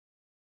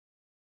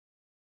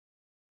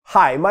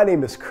Hi, my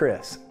name is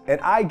Chris,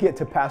 and I get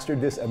to pastor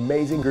this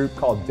amazing group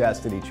called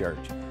Destiny Church.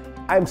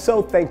 I'm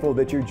so thankful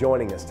that you're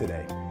joining us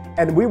today,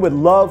 and we would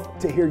love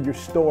to hear your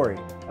story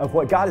of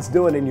what God is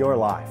doing in your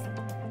life.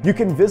 You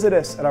can visit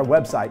us at our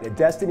website at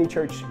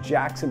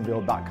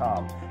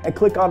destinychurchjacksonville.com and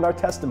click on our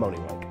testimony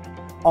link.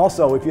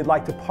 Also, if you'd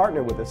like to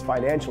partner with us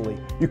financially,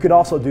 you can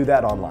also do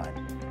that online.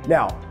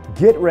 Now,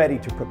 get ready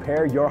to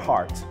prepare your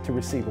hearts to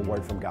receive a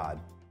word from God.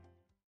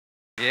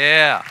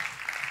 Yeah.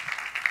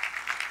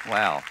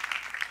 Wow.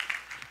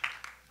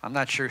 I'm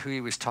not sure who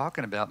he was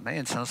talking about.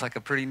 Man, sounds like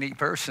a pretty neat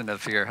person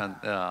up here.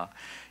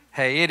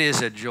 Hey, it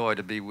is a joy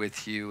to be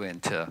with you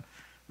and to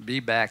be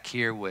back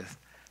here with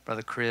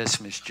Brother Chris,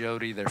 Miss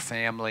Jodi, their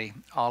family,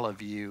 all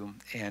of you.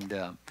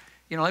 And,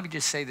 let me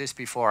just say this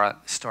before I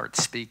start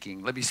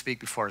speaking. Let me speak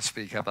before I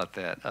speak. How about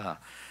that?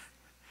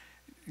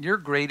 Your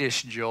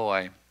greatest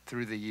joy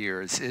through the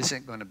years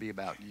isn't going to be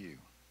about you.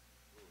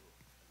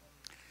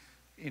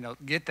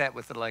 Get that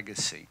with the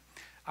legacy.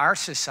 Our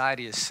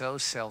society is so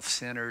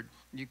self-centered.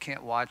 You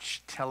can't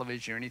watch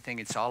television or anything.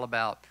 It's all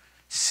about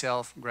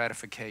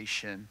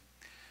self-gratification,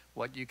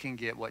 what you can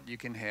get, what you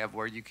can have,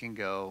 where you can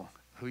go,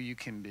 who you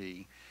can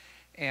be.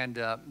 And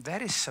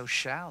that is so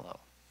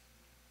shallow.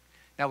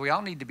 Now, we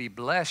all need to be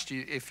blessed.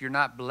 If you're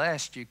not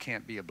blessed, you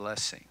can't be a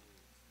blessing.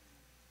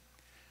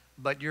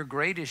 But your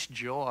greatest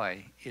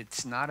joy,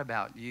 it's not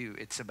about you.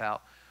 It's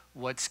about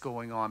what's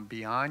going on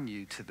beyond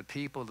you to the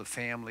people, the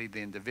family, the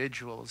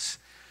individuals.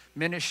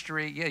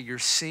 Ministry, your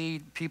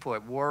seed, people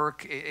at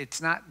work.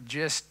 It's not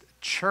just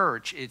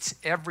church, it's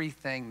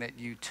everything that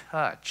you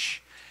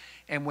touch.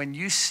 And when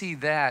you see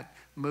that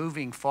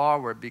moving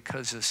forward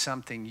because of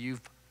something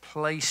you've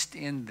placed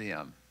in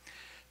them,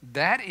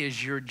 that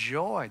is your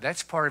joy.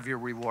 That's part of your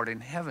reward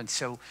in heaven.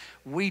 So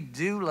we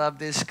do love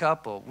this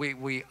couple.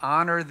 We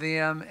honor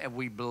them and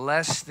we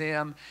bless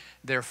them.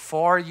 They're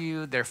for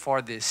you. They're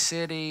for this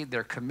city.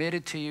 They're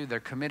committed to you. They're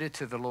committed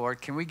to the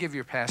Lord. Can we give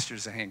your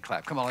pastors a hand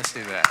clap? Come on, let's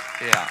do that.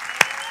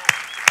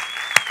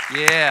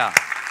 Yeah.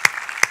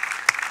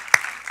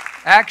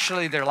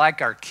 Actually, they're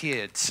like our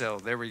kids, so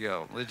there we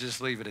go. Let's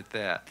just leave it at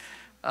that.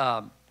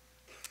 I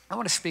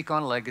want to speak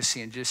on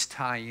legacy and just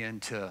tie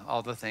into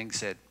all the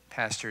things that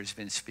Pastor has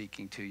been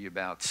speaking to you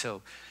about.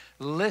 So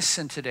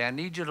listen today. I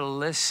need you to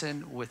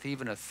listen with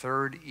even a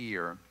third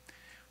ear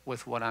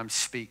with what I'm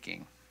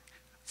speaking.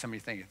 Some of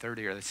you think a third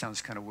ear, that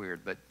sounds kind of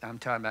weird, but I'm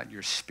talking about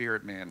your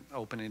spirit, man,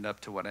 opening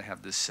up to what I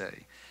have to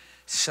say.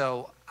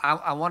 So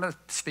I want to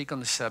speak on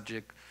the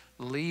subject,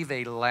 leave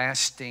a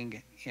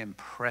lasting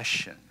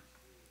impression.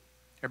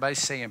 Everybody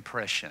say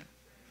impression.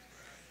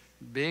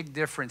 Big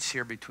difference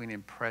here between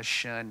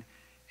impression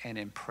and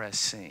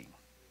impressing.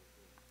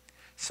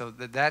 So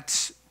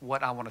that's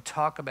what I want to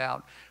talk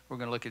about. We're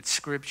going to look at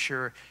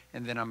Scripture,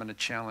 and then I'm going to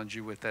challenge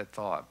you with that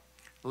thought.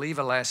 Leave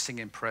a lasting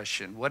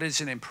impression. What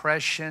is an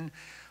impression?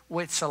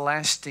 Well, it's a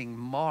lasting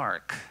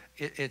mark.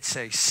 It's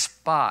a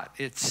spot.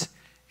 It's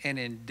an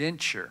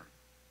indenture.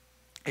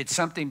 It's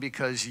something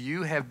because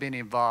you have been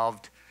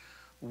involved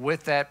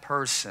with that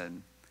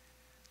person,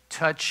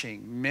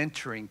 touching,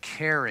 mentoring,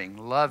 caring,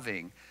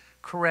 loving,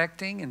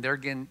 correcting, and there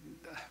again,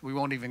 we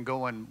won't even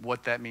go on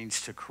what that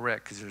means to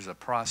correct because there's a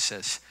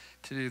process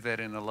to do that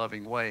in a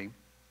loving way.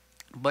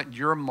 But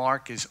your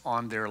mark is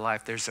on their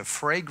life. There's a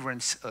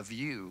fragrance of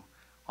you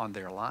on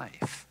their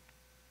life.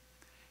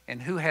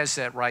 And who has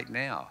that right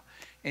now?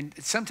 And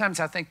sometimes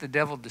I think the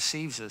devil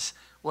deceives us.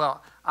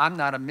 Well, I'm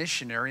not a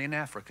missionary in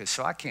Africa,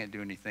 so I can't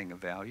do anything of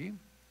value.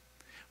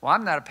 Well,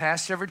 I'm not a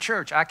pastor of a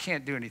church. I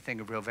can't do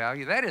anything of real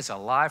value. That is a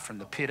lie from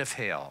the pit of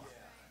hell.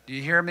 Do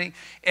you hear me?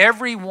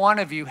 Every one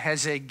of you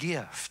has a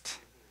gift.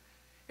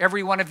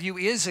 Every one of you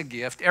is a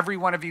gift. Every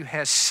one of you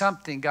has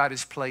something God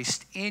has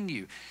placed in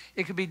you.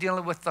 It could be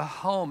dealing with the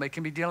home. It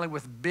can be dealing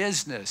with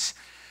business,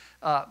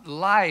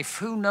 life,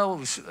 who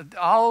knows,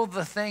 all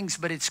the things,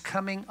 but it's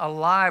coming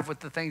alive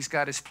with the things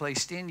God has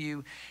placed in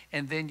you,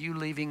 and then you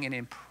leaving an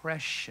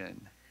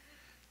impression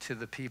to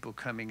the people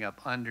coming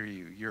up under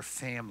you, your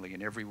family,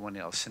 and everyone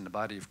else in the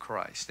body of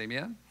Christ.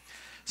 Amen?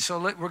 So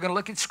we're going to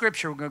look at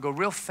Scripture. We're going to go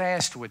real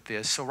fast with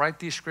this. So write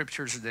these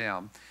Scriptures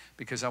down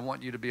because I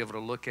want you to be able to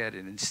look at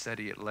it and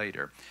study it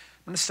later.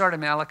 I'm going to start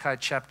in Malachi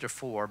chapter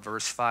 4,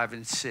 verse 5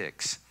 and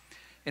 6.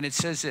 And it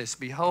says this,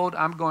 "Behold,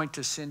 I'm going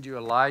to send you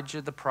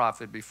Elijah the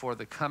prophet before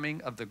the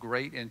coming of the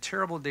great and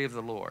terrible day of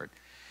the Lord.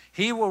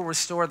 He will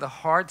restore the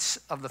hearts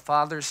of the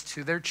fathers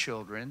to their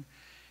children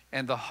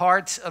and the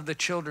hearts of the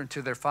children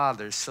to their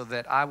fathers, so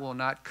that I will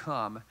not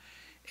come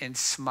and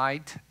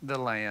smite the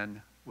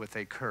land with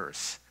a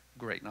curse."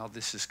 Great. Now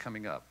this is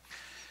coming up.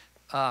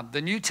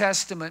 The New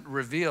Testament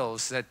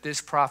reveals that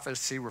this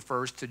prophecy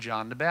refers to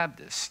John the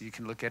Baptist. You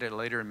can look at it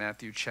later in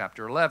Matthew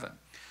chapter 11.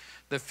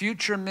 The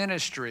future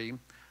ministry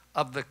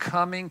of the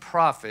coming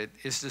prophet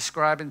is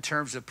described in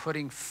terms of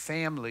putting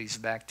families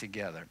back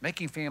together,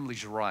 making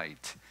families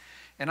right.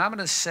 And I'm going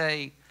to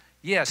say,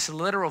 yes,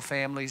 literal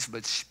families,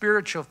 but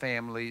spiritual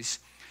families,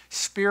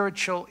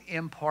 spiritual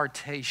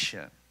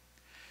impartation,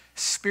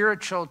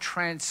 spiritual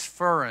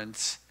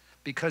transference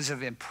because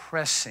of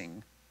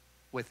impressing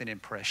with an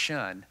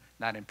impression,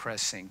 not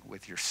impressing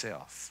with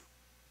yourself.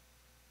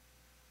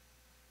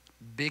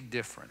 Big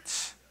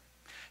difference.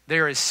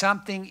 There is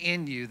something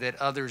in you that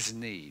others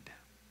need.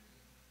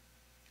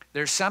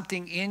 There's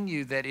something in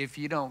you that if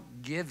you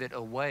don't give it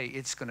away,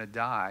 it's going to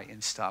die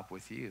and stop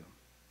with you.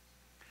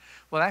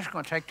 Well, that's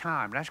going to take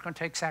time. That's going to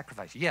take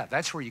sacrifice. Yeah,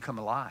 that's where you come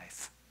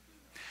alive.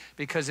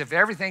 Because if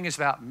everything is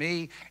about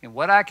me and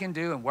what I can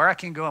do and where I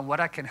can go and what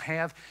I can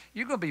have,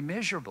 you're going to be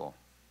miserable.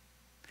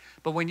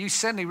 But when you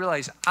suddenly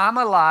realize, I'm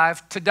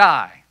alive to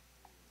die.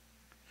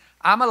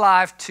 I'm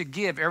alive to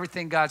give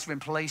everything God's been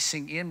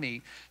placing in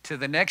me to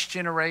the next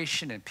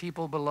generation and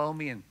people below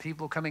me and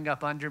people coming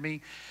up under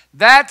me.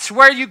 That's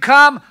where you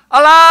come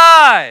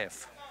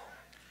alive.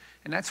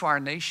 And that's why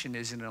our nation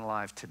isn't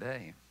alive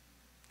today.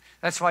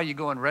 That's why you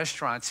go in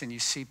restaurants and you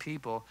see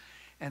people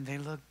and they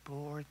look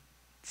bored,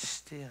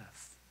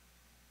 stiff.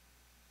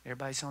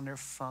 Everybody's on their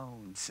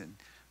phones. And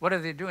what are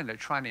they doing? They're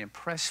trying to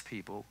impress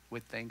people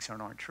with things that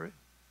aren't true.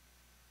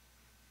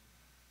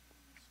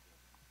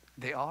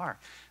 They are.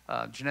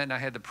 Jeanette and I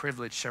had the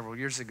privilege several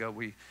years ago.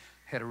 We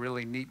had a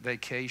really neat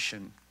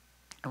vacation,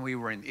 and we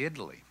were in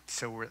Italy.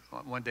 So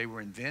one day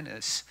we're in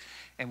Venice,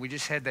 and we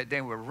just had that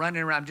day. We're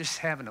running around, just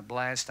having a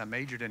blast. I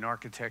majored in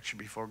architecture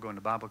before going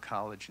to Bible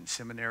college and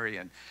seminary,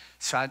 and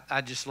so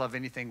I just love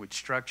anything with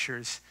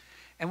structures.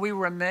 And we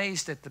were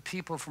amazed at the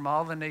people from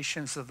all the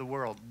nations of the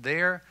world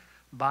there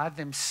by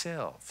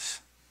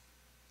themselves,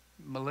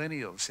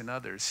 millennials and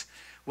others,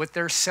 with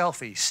their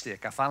selfie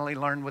stick. I finally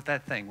learned what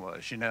that thing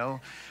was, you know,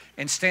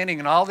 and standing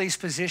in all these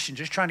positions,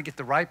 just trying to get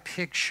the right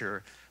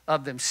picture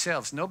of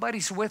themselves.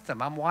 Nobody's with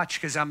them. I'm watching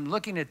because I'm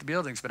looking at the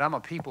buildings, but I'm a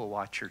people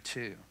watcher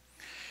too.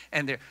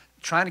 And they're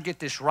trying to get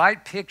this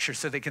right picture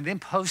so they can then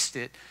post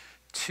it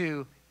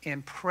to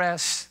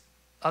impress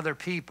other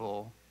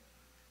people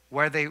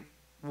where they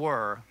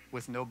were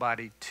with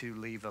nobody to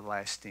leave a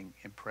lasting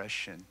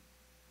impression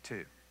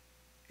to.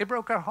 It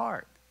broke our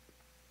heart.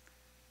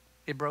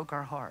 It broke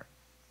our heart.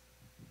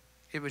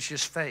 It was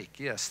just fake.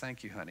 Yes,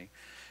 thank you, honey.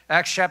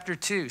 Acts chapter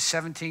 2,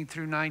 17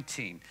 through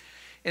 19.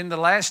 In the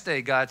last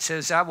day, God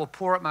says, I will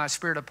pour out my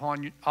spirit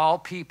upon you, all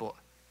people.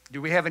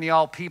 Do we have any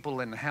all people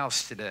in the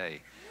house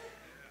today?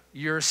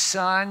 Your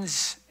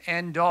sons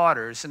and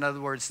daughters, in other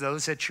words,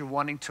 those that you're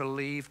wanting to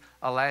leave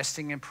a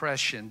lasting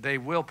impression, they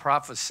will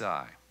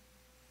prophesy.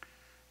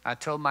 I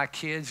told my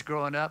kids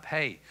growing up,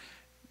 hey,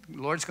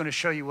 the Lord's going to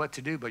show you what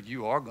to do, but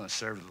you are going to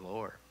serve the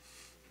Lord.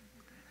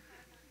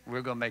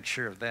 We're going to make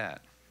sure of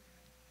that.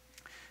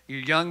 Your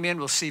young men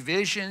will see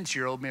visions.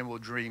 Your old men will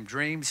dream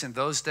dreams. In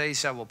those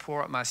days, I will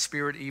pour out my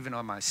spirit even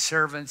on my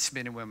servants,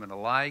 men and women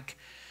alike.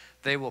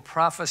 They will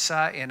prophesy,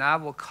 and I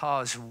will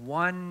cause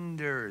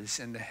wonders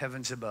in the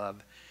heavens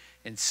above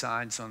and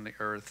signs on the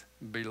earth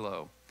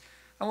below.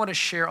 I want to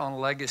share on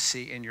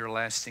legacy and your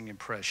lasting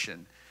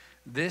impression.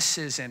 This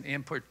is an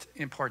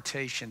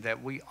impartation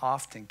that we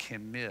often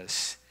can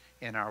miss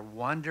in our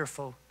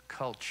wonderful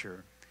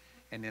culture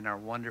and in our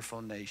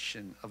wonderful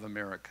nation of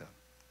America.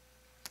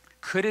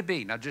 Could it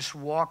be, now just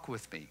walk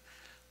with me,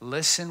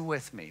 listen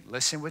with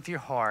your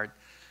heart,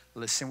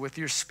 listen with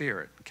your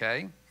spirit,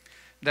 okay?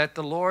 That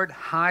the Lord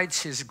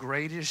hides his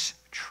greatest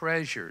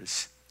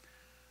treasures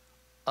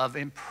of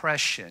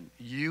impression,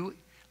 you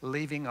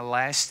leaving a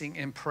lasting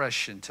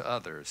impression to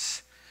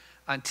others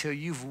until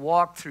you've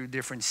walked through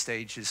different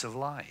stages of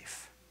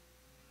life,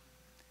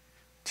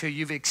 till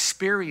you've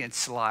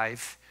experienced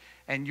life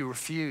and you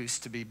refuse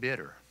to be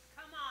bitter.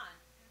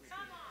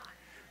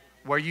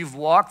 Where you've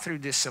walked through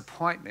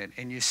disappointment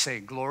and you say,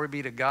 glory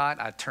be to God,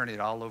 I turn it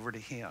all over to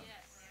him.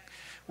 Yes.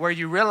 Where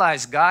you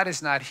realize God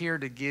is not here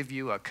to give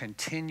you a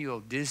continual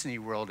Disney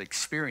World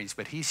experience,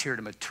 but he's here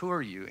to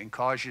mature you and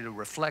cause you to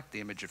reflect the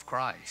image of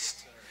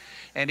Christ.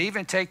 And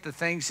even take the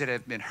things that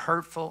have been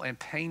hurtful and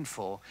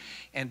painful,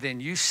 and then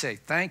you say,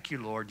 thank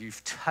you, Lord,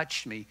 you've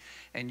touched me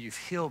and you've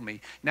healed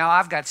me. Now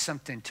I've got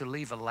something to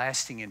leave a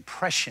lasting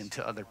impression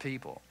to other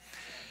people.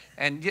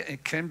 And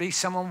it can be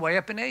someone way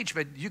up in age,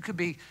 but you could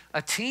be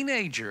a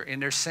teenager,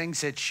 and there's things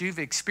that you've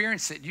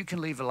experienced that you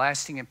can leave a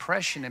lasting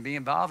impression and be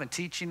involved in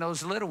teaching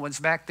those little ones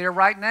back there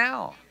right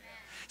now.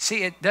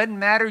 See, it doesn't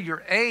matter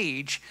your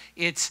age.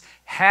 It's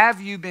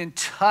have you been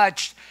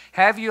touched?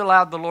 Have you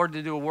allowed the Lord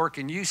to do a work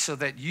in you so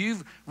that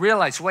you've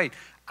realized, wait,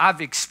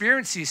 I've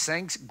experienced these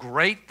things,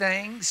 great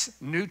things,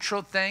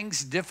 neutral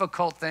things,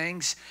 difficult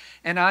things,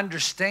 and I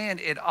understand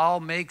it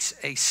all makes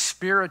a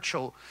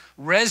spiritual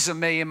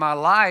resume in my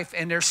life,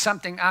 and there's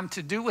something I'm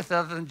to do with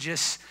other than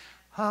just,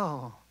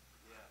 I'm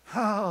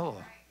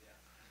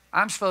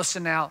supposed to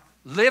now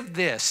live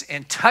this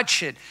and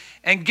touch it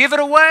and give it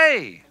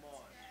away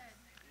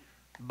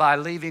by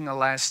leaving a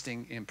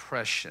lasting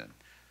impression,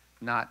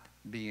 not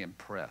be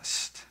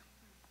impressed.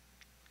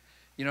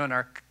 You know, in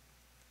our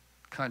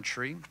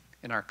country,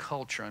 in our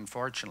culture,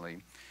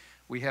 unfortunately,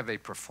 we have a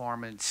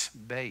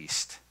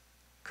performance-based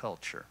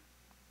culture.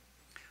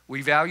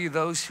 We value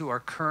those who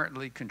are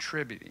currently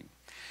contributing.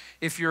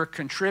 If you're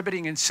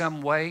contributing in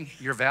some way,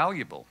 you're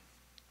valuable.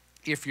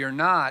 If you're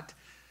not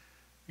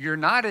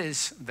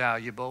as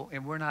valuable,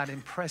 and we're not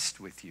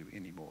impressed with you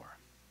anymore.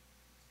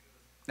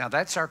 Now,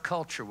 that's our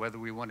culture, whether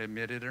we want to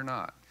admit it or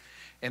not.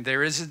 And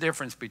there is a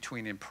difference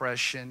between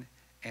impression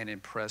and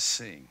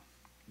impressing.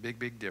 Big,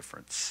 big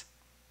difference.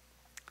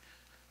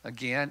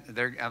 Again,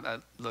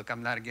 look,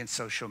 I'm not against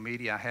social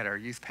media. I had our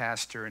youth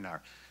pastor and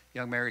our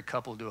young married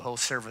couple do a whole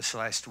service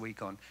last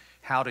week on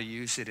how to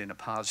use it in a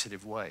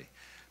positive way.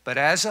 But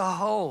as a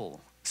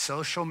whole,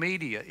 social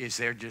media is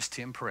there just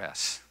to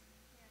impress.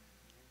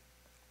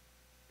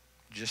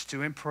 Just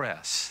to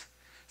impress.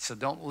 So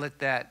don't let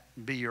that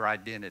be your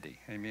identity.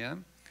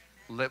 Amen?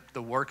 Let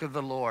the work of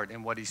the Lord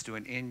and what he's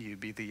doing in you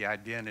be the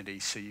identity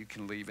so you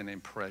can leave an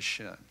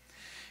impression.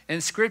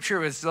 In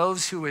Scripture, it's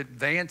those who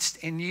advanced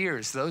in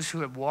years, those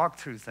who have walked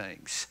through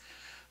things,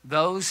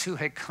 those who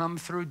had come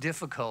through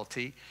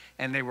difficulty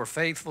and they were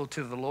faithful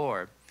to the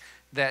Lord,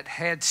 that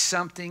had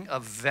something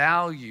of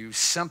value,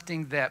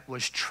 something that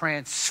was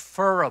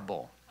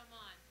transferable. Come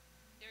on.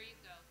 There you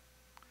go.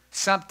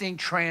 Something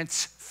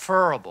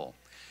transferable.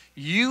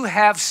 You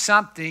have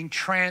something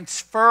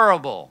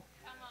transferable.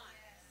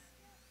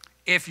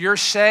 If you're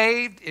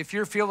saved, if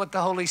you're filled with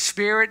the Holy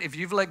Spirit, if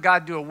you've let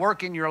God do a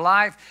work in your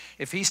life,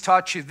 if he's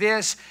taught you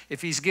this,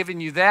 if he's given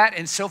you that,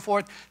 and so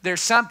forth, there's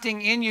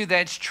something in you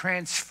that's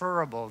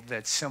transferable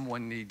that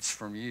someone needs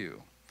from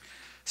you.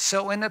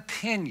 So an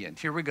opinion,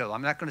 here we go.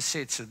 I'm not going to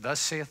say it's a thus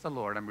saith the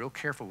Lord. I'm real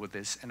careful with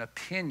this. An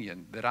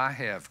opinion that I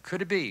have,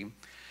 could it be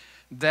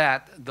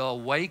that the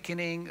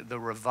awakening, the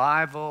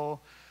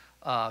revival,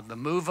 the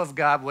move of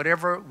God,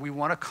 whatever we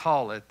want to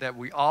call it, that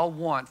we all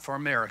want for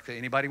America.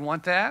 Anybody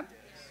want that?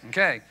 Yes.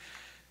 Okay.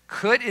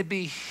 Could it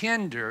be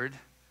hindered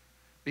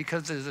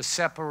because of the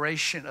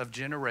separation of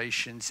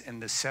generations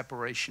and the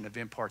separation of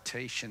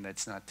impartation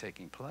that's not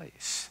taking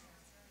place?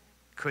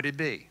 Could it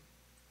be?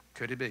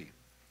 Could it be?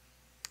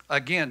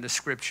 Again, the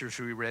scriptures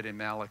we read in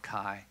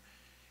Malachi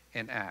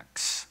and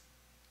Acts.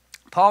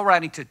 Paul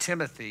writing to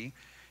Timothy,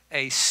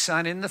 a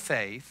son in the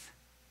faith.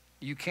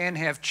 You can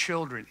have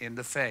children in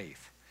the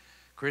faith.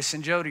 Chris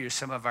and Jodi are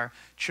some of our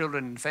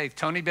children in faith.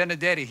 Tony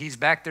Benedetti, he's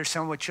back there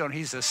somewhere with children.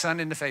 He's a son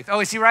in the faith. Oh,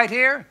 is he right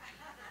here?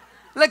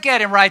 Look at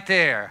him right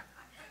there.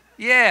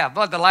 Yeah,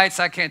 but the lights,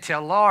 I can't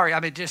tell. Laurie, I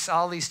mean, just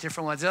all these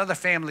different ones. The other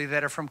family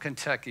that are from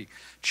Kentucky.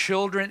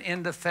 Children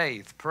in the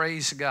faith.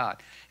 Praise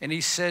God. And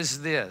he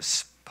says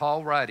this,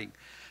 Paul writing,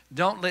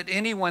 don't let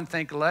anyone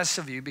think less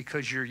of you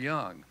because you're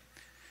young.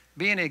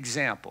 Be an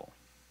example.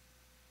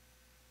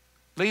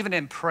 Leave an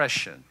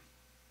impression.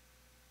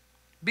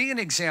 Be an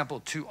example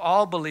to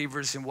all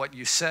believers in what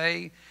you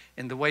say,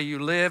 in the way you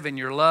live, in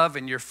your love,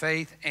 in your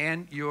faith,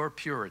 and your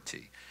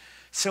purity.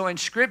 So in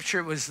Scripture,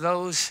 it was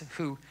those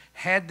who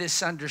had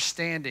this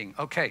understanding.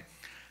 Okay,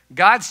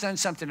 God's done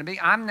something to me.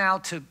 I'm now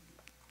to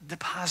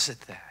deposit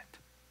that.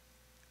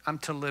 I'm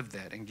to live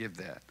that and give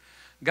that.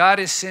 God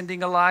is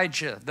sending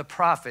Elijah, the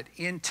prophet,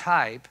 in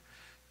type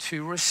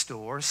to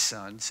restore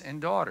sons and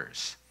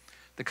daughters.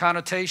 The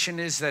connotation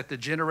is that the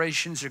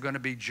generations are going to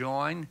be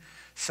joined.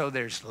 So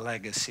there's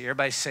legacy.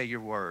 Everybody say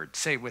your word.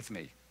 Say it with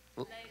me.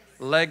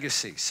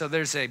 Legacy. So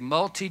there's a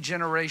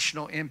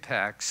multi-generational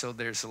impact. So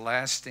there's a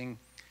lasting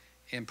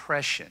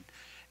impression.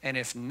 And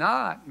if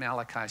not,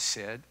 Malachi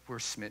said, we're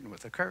smitten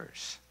with a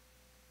curse.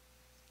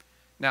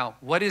 Now,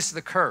 what is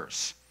the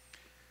curse?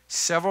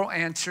 Several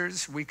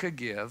answers we could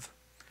give,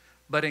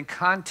 but in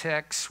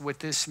context with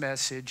this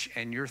message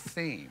and your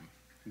theme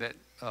that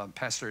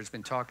Pastor has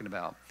been talking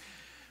about,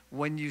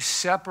 when you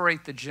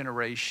separate the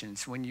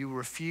generations, when you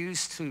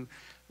refuse to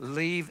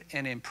leave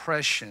an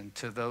impression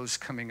to those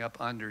coming up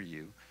under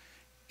you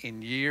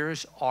in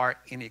years or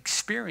in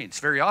experience,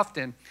 very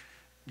often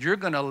you're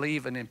going to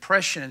leave an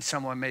impression in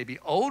someone maybe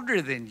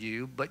older than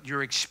you, but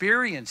your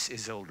experience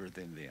is older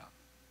than them.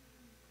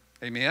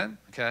 Amen?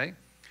 Okay?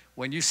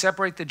 When you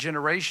separate the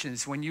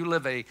generations, when you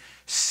live a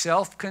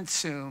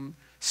self-consumed,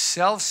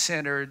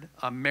 self-centered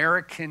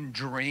American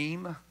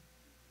dream,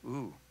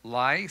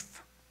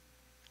 life,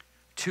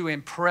 to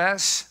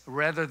impress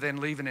rather than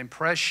leave an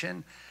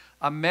impression,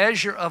 a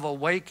measure of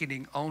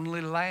awakening only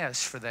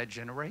lasts for that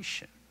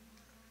generation.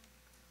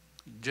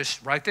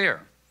 Just right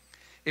there.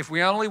 If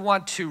we only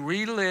want to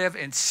relive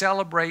and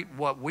celebrate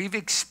what we've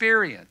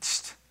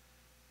experienced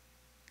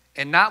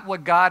and not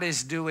what God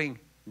is doing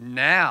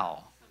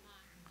now,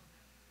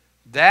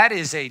 that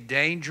is a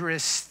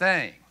dangerous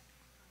thing.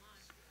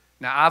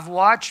 Now, I've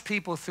watched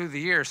people through the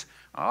years.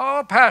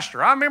 Oh,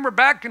 Pastor, I remember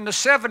back in the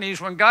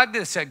 70s when God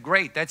did. Said,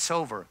 great, that's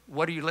over.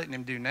 What are you letting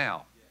him do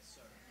now?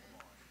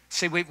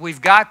 See,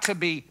 we've got to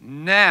be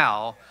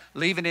now,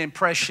 leave an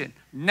impression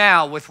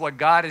now with what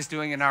God is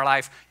doing in our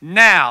life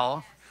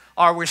now,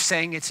 or we're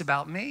saying it's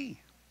about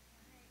me.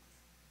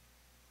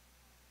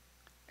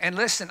 And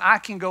listen, I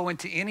can go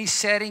into any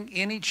setting,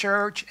 any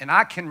church, and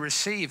I can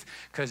receive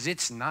because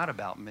it's not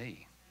about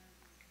me.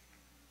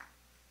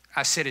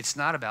 I said it's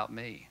not about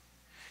me.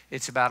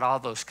 It's about all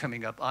those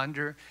coming up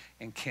under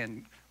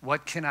and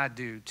what can I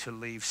do to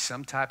leave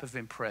some type of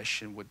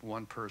impression with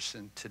one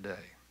person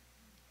today?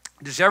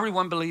 Does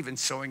everyone believe in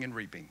sowing and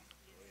reaping?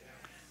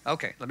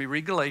 Okay, let me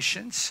read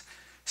Galatians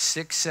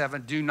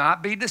 6:7. Do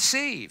not be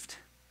deceived.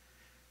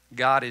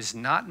 God is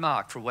not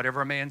mocked. For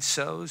whatever a man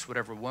sows,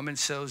 whatever a woman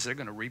sows, they're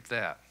going to reap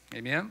that.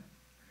 Amen?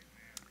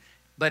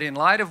 But in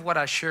light of what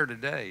I share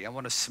today, I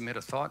want to submit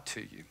a thought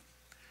to you.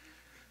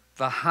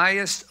 The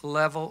highest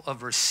level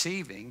of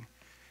receiving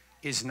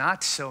is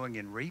not sowing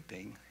and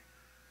reaping,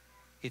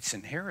 it's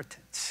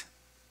inheritance.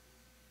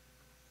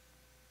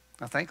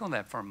 Now think on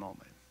that for a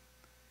moment.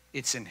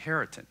 It's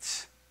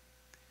inheritance.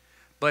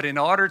 But in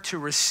order to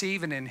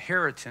receive an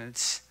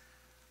inheritance,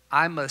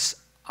 I must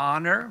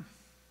honor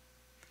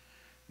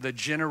the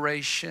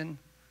generation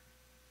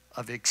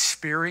of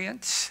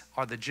experience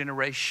or the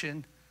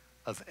generation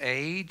of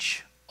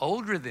age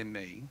older than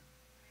me,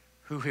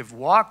 who have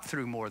walked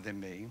through more than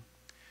me,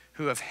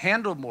 who have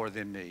handled more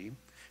than me,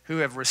 who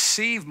have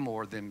received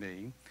more than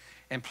me,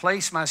 and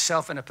place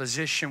myself in a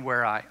position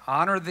where I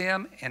honor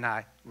them and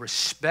I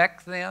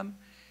respect them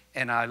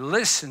and I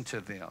listen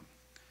to them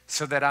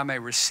so that I may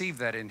receive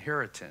that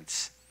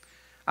inheritance.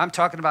 I'm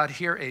talking about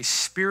here a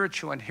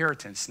spiritual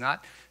inheritance,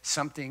 not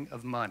something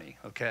of money,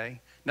 okay?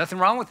 Nothing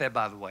wrong with that,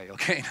 by the way,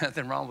 okay?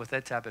 Nothing wrong with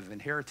that type of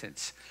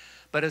inheritance,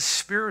 but a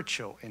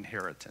spiritual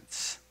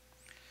inheritance.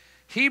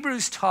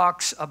 Hebrews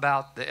talks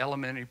about the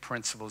elementary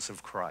principles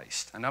of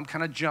Christ. And I'm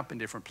kind of jumping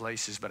different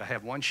places, but I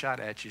have one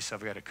shot at you, so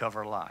I've got to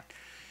cover a lot.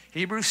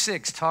 Hebrews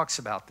 6 talks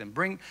about them.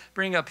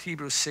 Bring up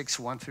Hebrews 6,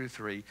 1 through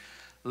 3.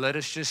 Let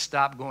us just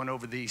stop going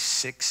over these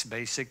 6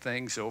 basic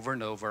things over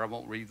and over. I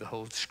won't read the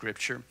whole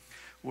scripture.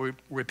 We're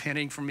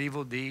repenting from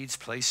evil deeds,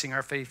 placing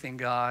our faith in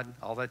God,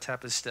 all that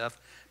type of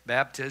stuff.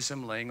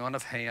 Baptism, laying on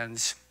of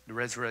hands, the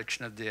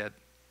resurrection of dead,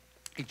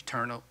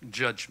 eternal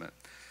judgment.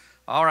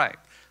 All right.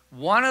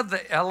 One of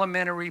the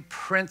elementary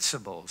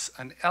principles,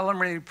 an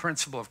elementary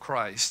principle of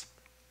Christ,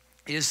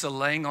 is the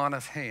laying on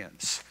of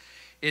hands.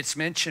 It's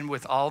mentioned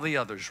with all the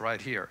others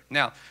right here.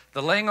 Now,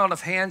 the laying on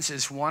of hands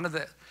is one of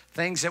the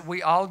things that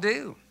we all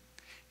do.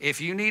 If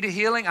you need a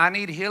healing, I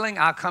need a healing,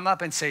 I'll come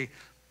up and say,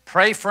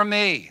 pray for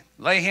me,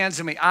 lay hands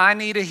on me, I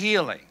need a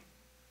healing.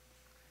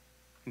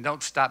 And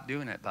don't stop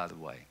doing it, by the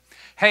way.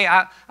 Hey,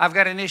 I've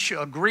got an issue,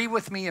 agree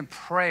with me in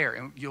prayer,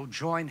 and you'll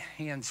join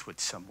hands with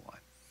someone.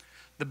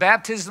 The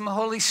baptism of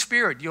the Holy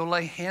Spirit, you'll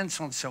lay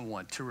hands on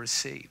someone to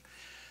receive.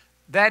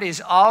 That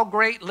is all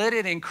great. Let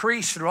it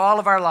increase through all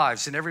of our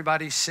lives. And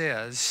everybody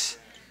says,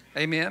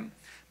 amen.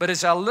 But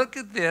as I look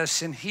at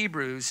this in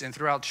Hebrews and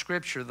throughout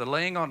Scripture, the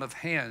laying on of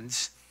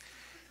hands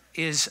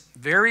is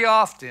very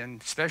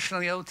often, especially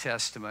in the Old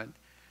Testament,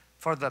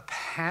 for the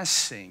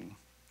passing,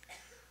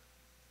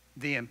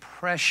 the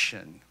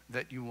impression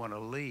that you want to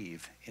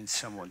leave in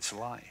someone's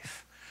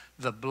life,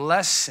 the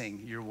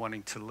blessing you're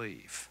wanting to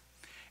leave.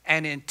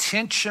 An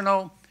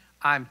intentional,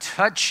 I'm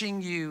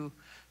touching you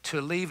to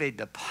leave a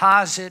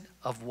deposit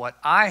of what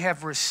I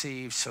have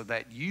received so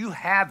that you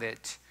have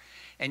it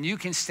and you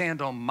can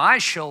stand on my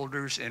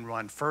shoulders and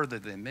run further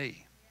than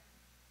me.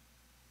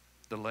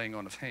 The laying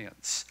on of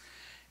hands.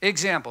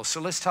 Examples, so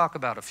let's talk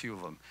about a few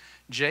of them.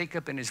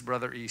 Jacob and his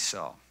brother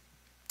Esau.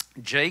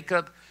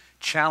 Jacob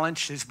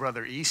challenged his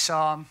brother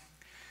Esau.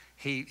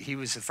 He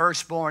was the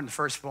firstborn. The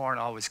firstborn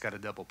always got a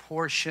double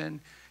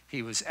portion.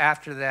 He was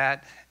after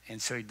that,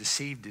 and so he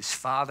deceived his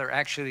father.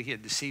 Actually, he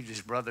had deceived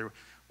his brother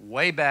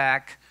way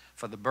back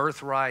for the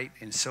birthright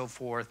and so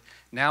forth.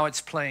 Now it's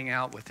playing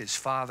out with his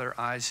father,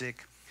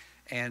 Isaac.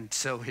 And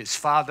so his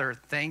father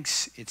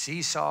thinks it's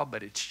Esau,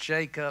 but it's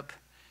Jacob.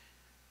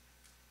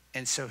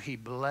 And so he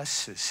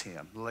blesses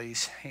him,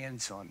 lays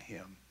hands on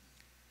him,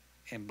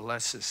 and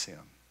blesses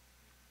him.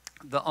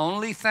 The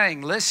only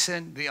thing,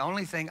 listen, the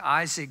only thing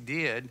Isaac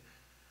did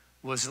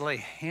was lay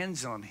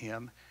hands on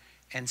him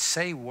and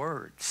say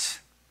words.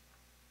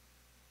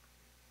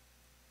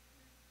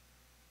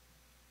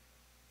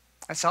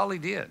 That's all he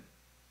did.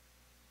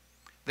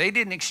 They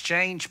didn't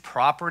exchange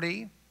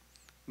property,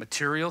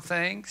 material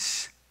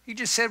things. He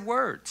just said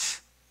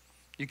words.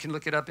 You can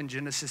look it up in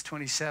Genesis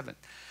 27.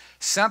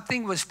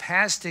 Something was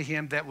passed to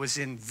him that was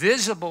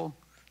invisible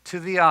to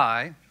the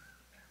eye,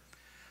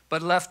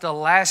 but left a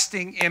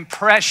lasting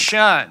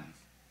impression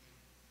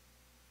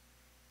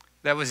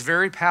that was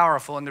very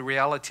powerful in the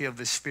reality of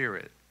the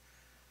Spirit.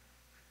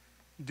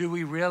 Do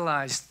we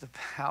realize the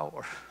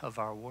power of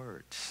our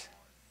words?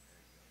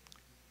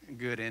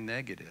 Good and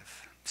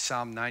negative.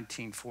 Psalm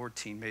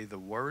 19:14, may the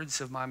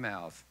words of my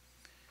mouth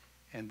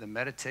and the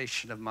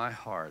meditation of my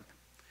heart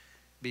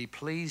be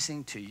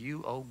pleasing to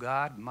you, O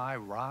God, my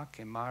rock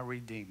and my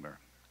redeemer.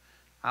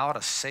 I ought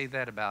to say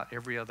that about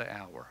every other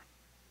hour.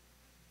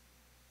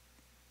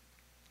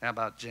 How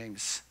about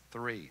James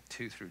 3,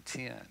 2 through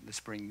 10? Let's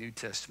bring New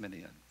Testament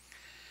in.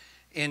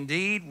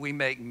 Indeed, we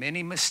make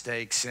many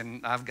mistakes,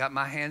 and I've got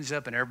my hands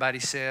up, and everybody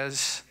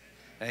says,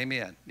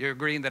 amen. You're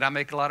agreeing that I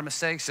make a lot of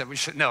mistakes? That we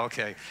should, no,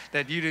 okay,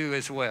 that you do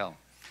as well.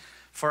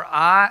 For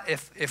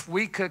if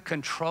we could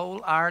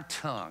control our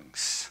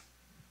tongues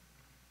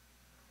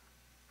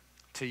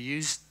to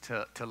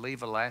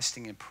leave a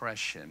lasting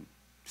impression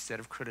instead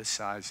of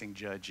criticizing,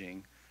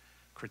 judging,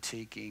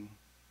 critiquing,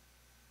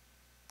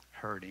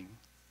 hurting,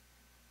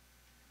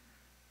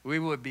 we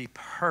would be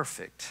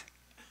perfect.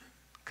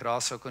 Could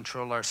also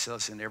control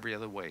ourselves in every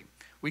other way.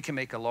 We can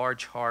make a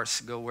large horse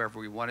go wherever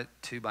we want it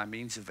to by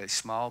means of a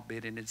small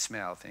bit in its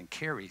mouth. And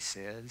Carrie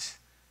says,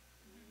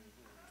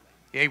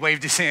 yeah, he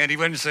waved his hand. He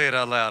wouldn't say it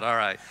out loud. All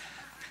right.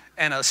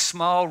 And a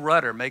small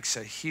rudder makes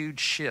a huge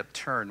ship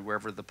turn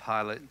wherever the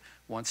pilot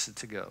wants it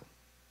to go.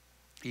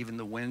 Even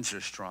the winds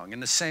are strong. In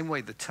the same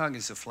way, the tongue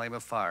is a flame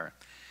of fire.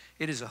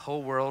 It is a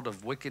whole world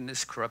of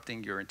wickedness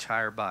corrupting your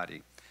entire body.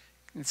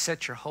 It can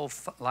set your whole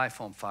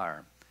life on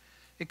fire.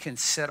 It can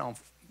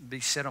be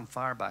set on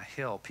fire by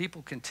hell.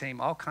 People can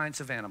tame all kinds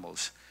of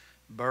animals,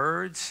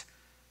 birds,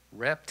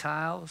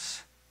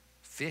 reptiles,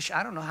 fish.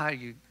 I don't know how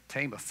you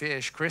tame a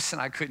fish. Chris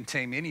and I couldn't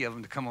tame any of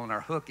them to come on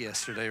our hook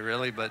yesterday,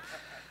 really, but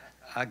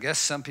I guess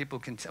some people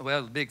can,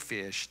 well, big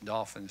fish,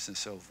 dolphins and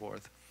so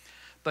forth.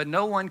 But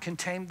no one can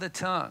tame the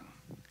tongue.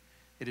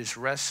 It is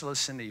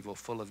restless and evil,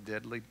 full of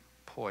deadly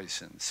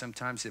poison.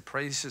 Sometimes it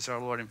praises our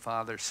Lord and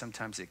Father.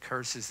 Sometimes it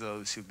curses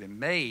those who've been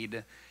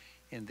made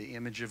in the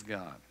image of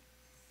God.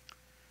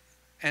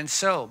 And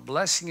so,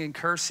 blessing and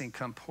cursing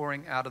come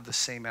pouring out of the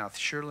same mouth.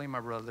 Surely, my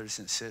brothers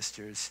and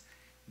sisters,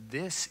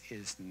 this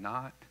is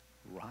not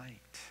right.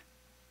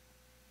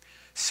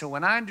 So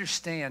when I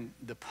understand,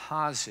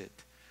 deposit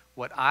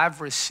what I've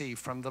received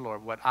from the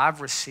Lord, what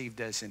I've received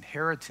as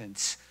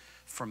inheritance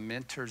from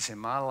mentors in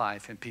my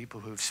life and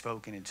people who have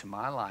spoken into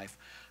my life,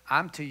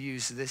 I'm to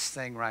use this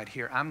thing right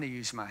here. I'm to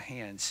use my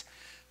hands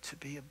to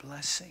be a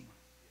blessing,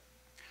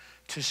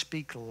 to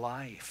speak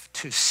life,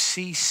 to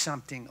see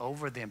something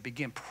over them,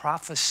 begin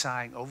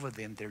prophesying over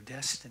them their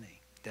destiny.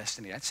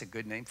 Destiny, that's a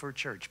good name for a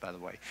church, by the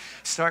way.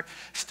 Start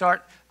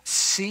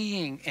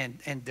seeing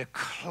and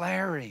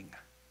declaring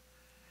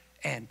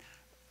and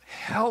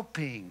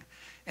helping.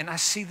 And I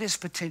see this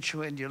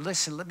potential in you.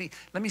 Listen, let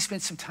me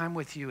spend some time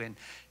with you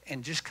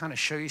and just kind of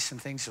show you some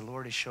things the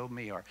Lord has showed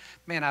me. Or,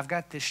 man, I've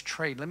got this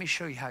trade. Let me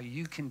show you how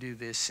you can do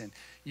this and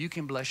you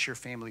can bless your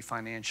family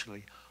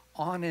financially.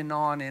 On and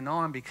on and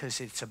on,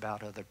 because it's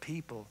about other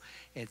people.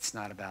 It's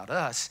not about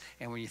us.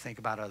 And when you think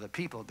about other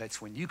people,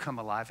 that's when you come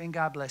alive and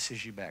God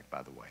blesses you back,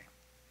 by the way.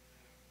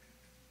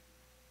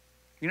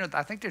 You know,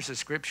 I think there's a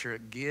scripture,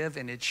 give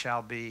and it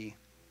shall be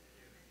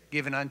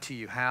given unto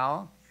you.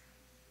 How?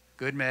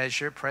 Good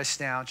measure, pressed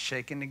down,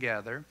 shaken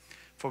together.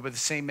 For with the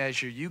same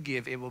measure you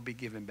give, it will be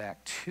given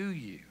back to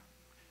you.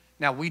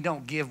 Now, we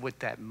don't give with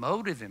that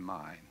motive in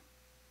mind.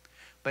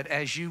 But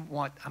as you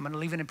want, I'm going to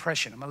leave an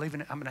impression. I'm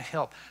going to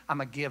help. I'm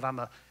going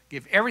to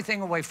give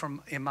everything away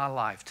from in my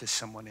life to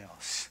someone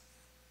else.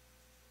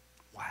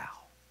 Wow.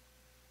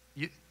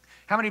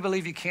 How many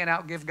believe you can't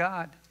outgive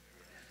God?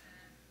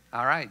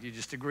 All right, you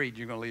just agreed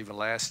you're going to leave a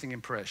lasting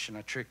impression.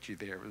 I tricked you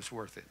there. It was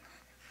worth it.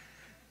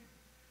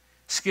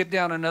 Skip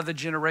down another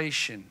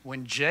generation.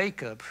 When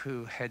Jacob,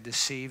 who had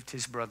deceived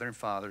his brother and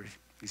father,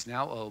 he's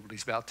now old,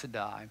 he's about to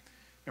die.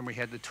 And we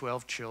had the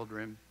 12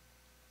 children.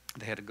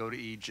 They had to go to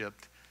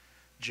Egypt.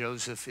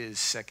 Joseph is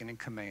second in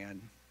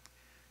command.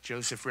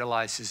 Joseph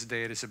realizes his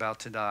dad is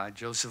about to die.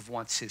 Joseph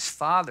wants his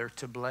father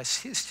to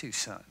bless his two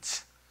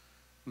sons,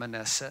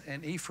 Manasseh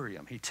and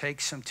Ephraim. He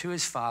takes them to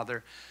his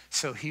father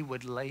so he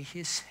would lay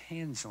his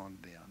hands on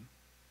them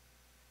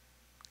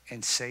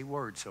and say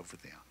words over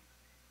them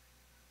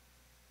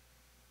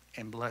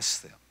and bless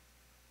them.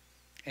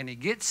 And he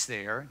gets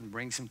there and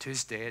brings them to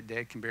his dad.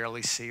 Dad can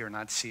barely see or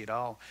not see at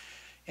all.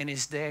 And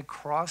his dad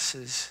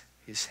crosses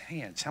his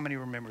hands. How many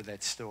remember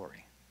that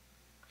story?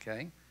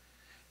 Okay.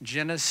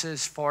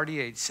 Genesis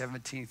 48,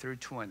 17 through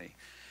 20.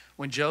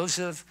 When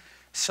Joseph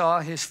saw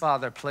his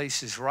father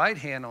place his right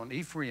hand on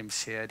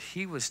Ephraim's head,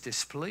 he was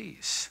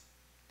displeased.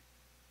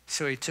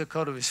 So he took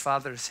hold of his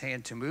father's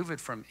hand to move it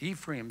from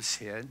Ephraim's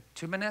head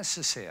to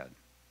Manasseh's head.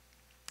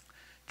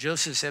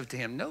 Joseph said to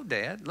him, no,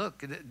 Dad,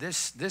 look,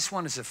 this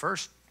one is the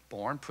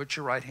firstborn. Put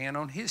your right hand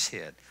on his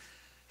head.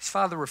 His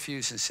father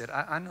refused and said,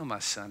 I know, my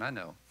son, I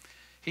know.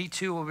 He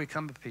too will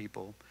become a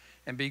people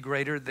and be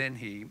greater than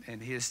he,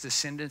 and his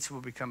descendants will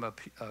become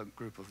a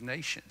group of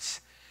nations.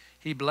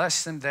 He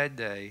blessed them that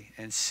day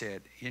and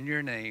said, in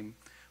your name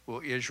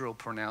will Israel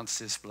pronounce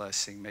this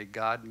blessing. May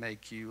God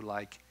make you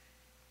like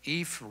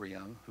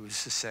Ephraim, who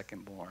is the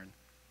secondborn,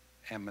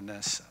 and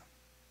Manasseh.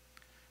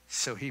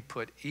 So he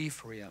put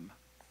Ephraim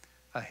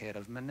ahead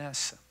of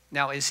Manasseh.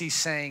 Now, is he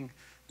saying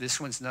this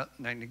one's not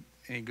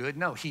any good?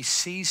 No, he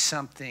sees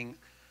something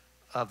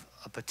of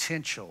a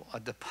potential, a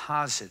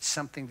deposit,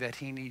 something that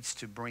he needs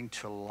to bring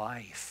to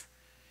life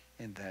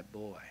in that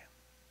boy.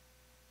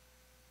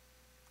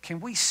 Can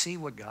we see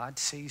what God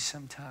sees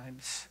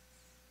sometimes?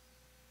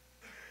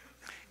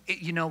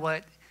 You know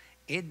what?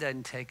 It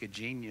doesn't take a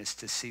genius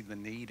to see the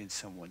need in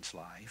someone's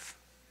life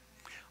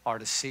or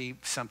to see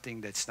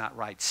something that's not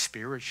right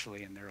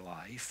spiritually in their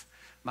life.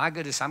 My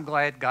goodness, I'm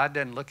glad God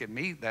doesn't look at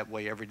me that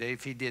way every day.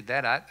 If he did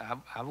that,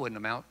 I wouldn't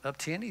amount up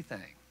to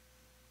anything.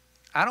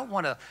 I don't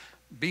want to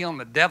be on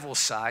the devil's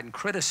side and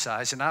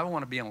criticize, and I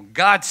want to be on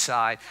God's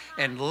side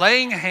and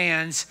laying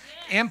hands,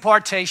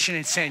 impartation,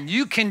 and saying,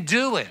 you can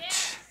do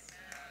it.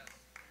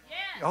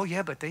 Oh,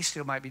 yeah, but they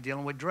still might be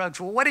dealing with drugs.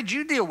 Well, what did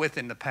you deal with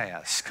in the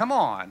past? Come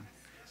on.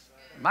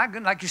 My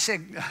goodness, like you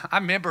said, I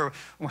remember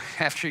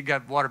after he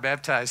got water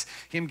baptized,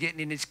 him getting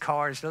in his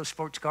car, his little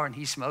sports car, and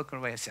he's smoking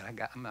away. I said,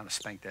 I'm going to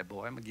spank that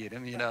boy. I'm going to get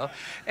him, you know.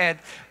 And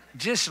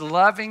just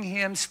loving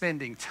him,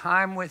 spending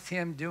time with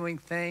him, doing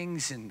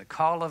things in the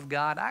call of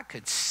God, I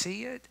could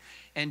see it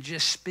and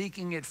just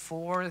speaking it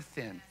forth.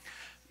 And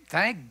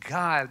thank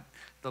God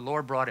the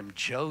Lord brought him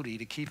Jodi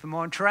to keep him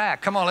on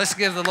track. Come on, let's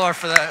give the Lord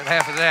for that,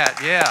 half of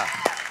that. Yeah.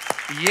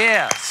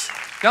 Yes.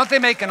 Don't they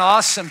make an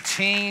awesome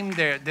team?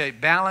 They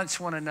balance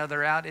one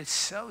another out. It's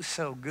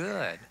so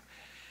good.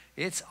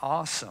 It's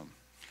awesome.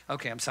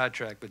 Okay, I'm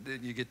sidetracked,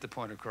 but you get the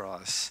point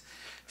across.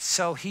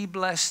 So he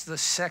blessed the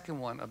second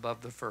one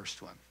above the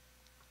first one.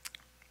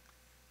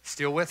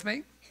 Still with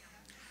me?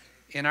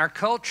 In our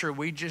culture,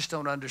 we just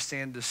don't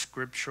understand the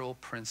scriptural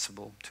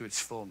principle to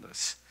its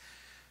fullness.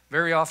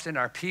 Very often,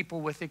 our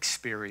people with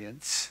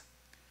experience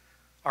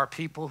are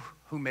people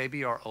who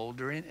maybe are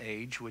older in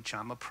age, which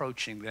I'm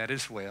approaching that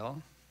as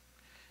well.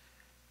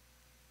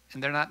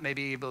 And they're not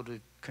maybe able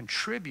to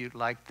contribute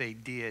like they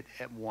did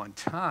at one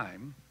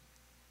time.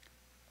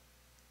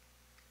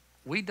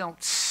 We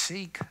don't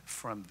seek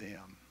from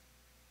them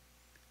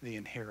the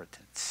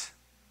inheritance.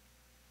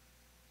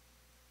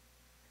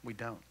 We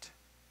don't.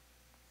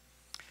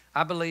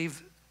 I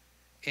believe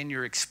in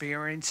your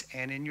experience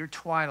and in your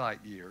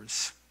twilight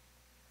years,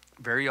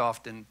 very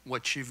often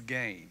what you've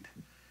gained,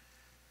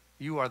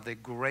 you are the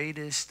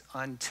greatest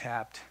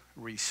untapped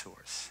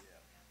resource.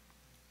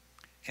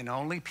 And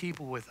only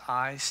people with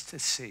eyes to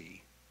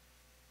see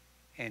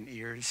and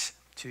ears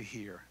to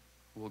hear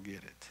will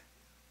get it.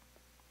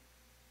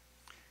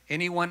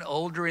 Anyone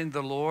older in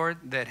the Lord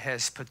that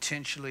has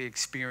potentially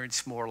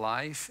experienced more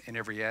life in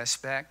every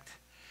aspect,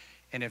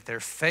 and if they're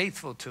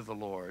faithful to the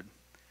Lord,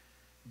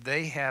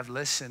 they have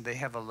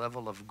a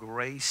level of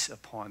grace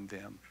upon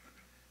them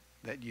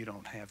that you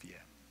don't have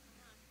yet.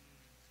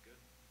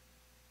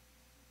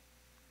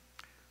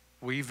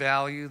 We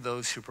value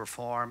those who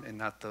perform and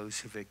not those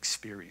who've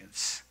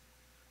experienced.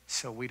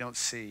 So we don't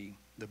see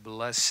the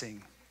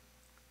blessing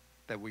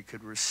that we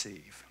could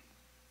receive.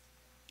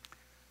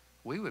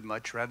 We would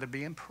much rather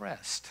be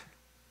impressed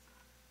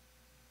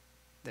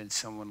than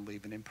someone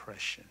leave an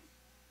impression.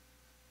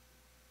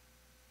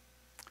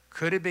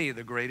 Could it be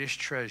the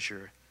greatest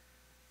treasure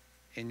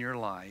in your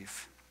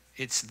life?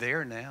 It's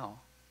there now,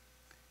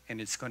 and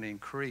it's going to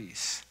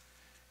increase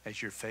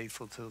as you're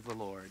faithful to the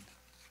Lord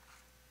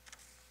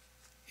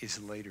is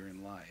later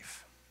in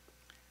life.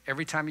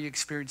 Every time you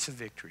experience a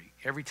victory,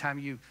 every time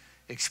you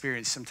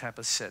experience some type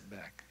of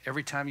setback,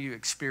 every time you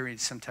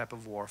experience some type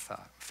of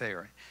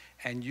warfare,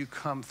 and you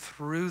come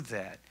through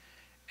that,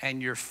 and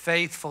you're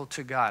faithful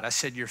to God, I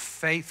said you're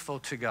faithful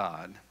to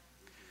God,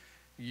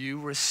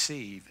 you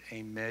receive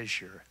a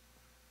measure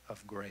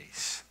of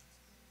grace.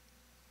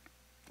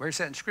 Where's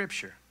that in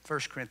Scripture?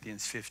 1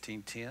 Corinthians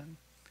 15:10.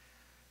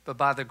 But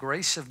by the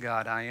grace of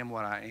God, I am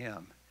what I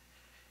am.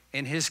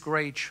 And his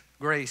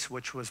grace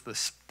which was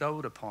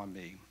bestowed upon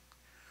me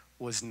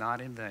was not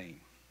in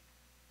vain,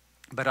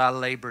 but I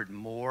labored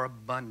more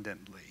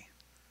abundantly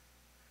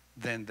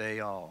than they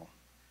all.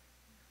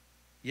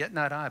 Yet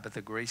not I, but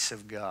the grace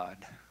of God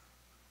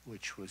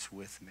which was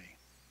with me.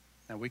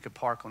 Now we could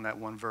park on that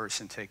one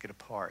verse and take it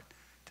apart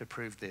to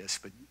prove this,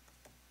 but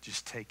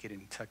just take it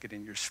and tuck it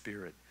in your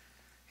spirit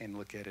and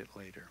look at it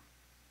later.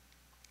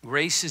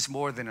 Grace is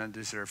more than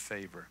undeserved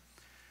favor.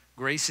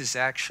 Grace is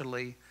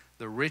actually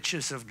the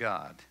riches of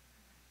God.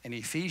 And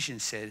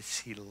Ephesians says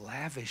he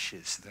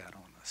lavishes that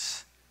on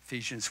us.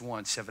 Ephesians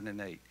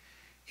 1:7-8.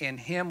 In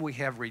him we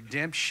have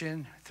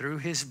redemption through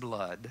his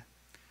blood,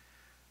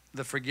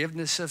 the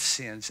forgiveness of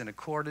sins in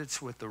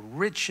accordance with the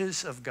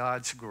riches of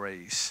God's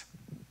grace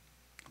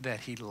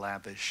that he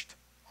lavished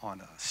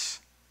on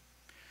us.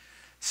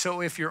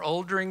 So if you're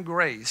older in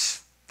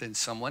grace than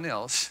someone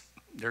else,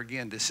 there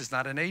again, this is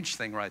not an age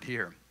thing right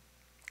here.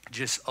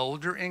 Just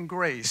older in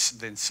grace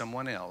than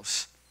someone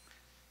else,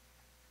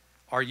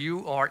 or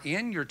you are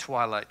in your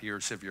twilight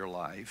years of your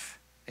life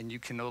and you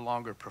can no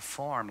longer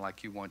perform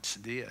like you once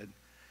did,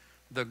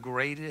 the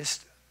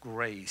greatest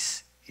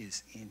grace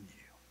is in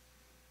you.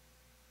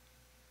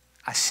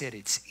 I said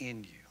it's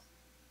in you.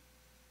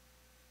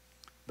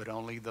 But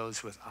only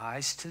those with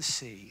eyes to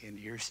see and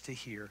ears to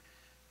hear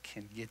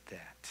can get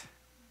that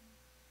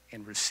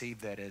and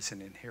receive that as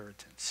an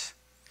inheritance.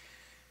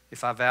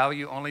 If I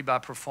value only by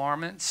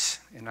performance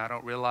and I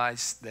don't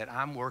realize that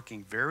I'm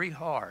working very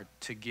hard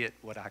to get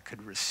what I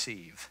could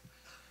receive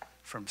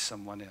from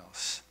someone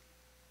else,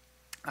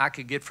 I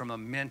could get from a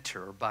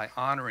mentor by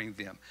honoring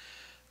them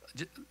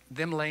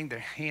laying their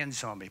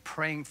hands on me,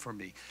 praying for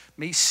me,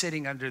 me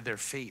sitting under their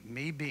feet,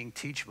 me being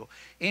teachable.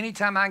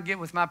 Anytime I can get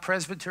with my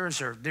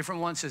presbyters or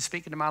different ones that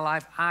speak into my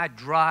life, I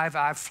drive,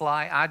 I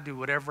fly, I do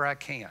whatever I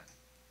can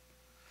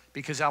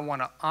because I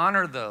want to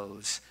honor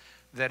those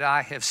that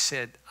I have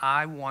said,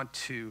 I want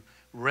to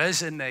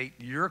resonate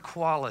your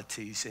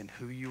qualities in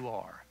who you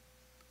are.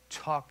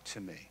 Talk to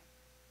me.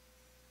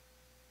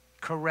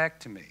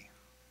 Correct me.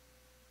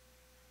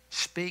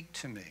 Speak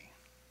to me.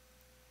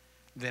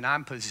 Then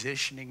I'm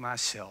positioning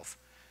myself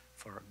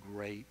for a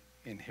great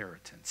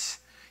inheritance.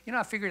 You know,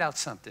 I figured out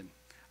something.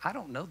 I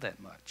don't know that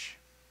much.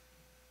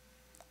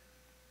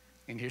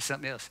 And here's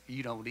something else.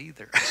 You don't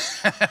either.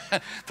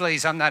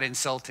 Please, I'm not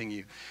insulting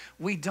you.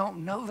 We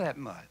don't know that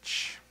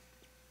much.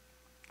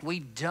 We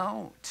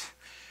don't.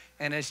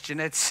 And as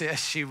Jeanette says,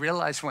 she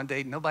realized one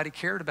day nobody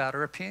cared about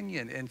her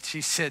opinion. And she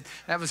said,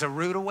 that was a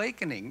rude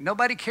awakening.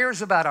 Nobody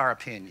cares about our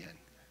opinion.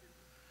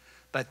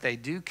 But they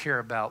do care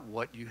about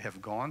what you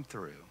have gone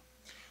through,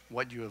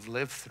 what you have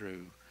lived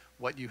through,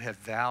 what you have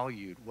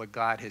valued, what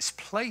God has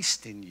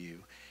placed in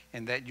you,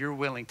 and that you're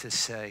willing to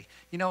say,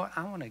 you know what,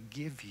 I want to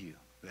give you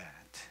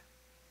that.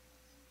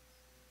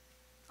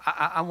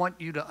 I want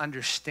you to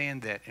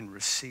understand that and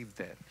receive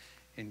that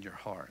in your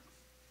heart.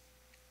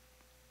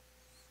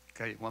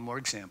 Okay, one more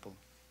example.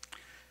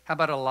 How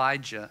about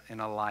Elijah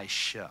and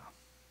Elisha?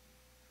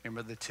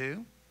 Remember the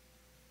two?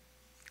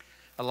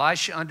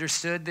 Elisha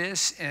understood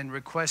this and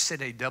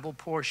requested a double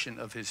portion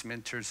of his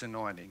mentor's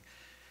anointing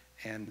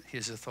and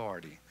his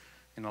authority.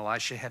 And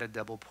Elisha had a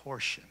double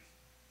portion.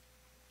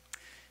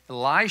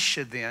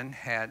 Elisha then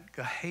had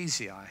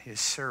Gehazi, his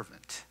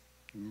servant.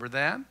 Remember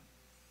that?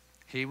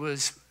 He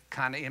was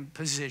kind of in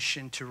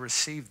position to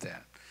receive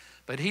that.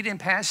 But he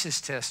didn't pass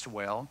his test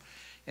well,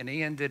 and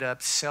he ended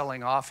up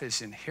selling off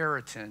his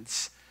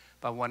inheritance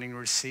by wanting to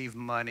receive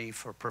money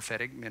for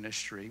prophetic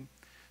ministry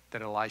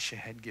that Elisha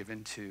had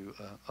given to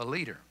a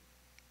leader.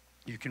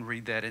 You can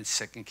read that in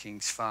 2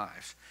 Kings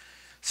 5.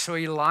 So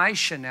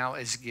Elisha now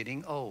is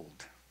getting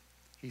old.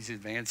 He's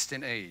advanced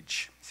in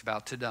age. He's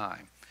about to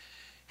die.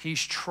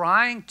 He's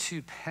trying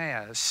to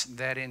pass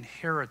that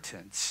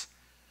inheritance,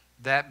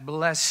 that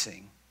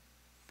blessing,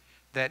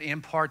 that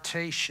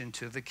impartation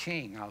to the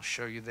king. I'll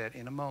show you that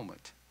in a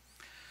moment.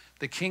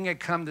 The king had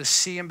come to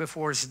see him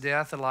before his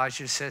death.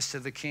 Elijah says to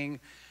the king,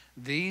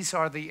 these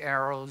are the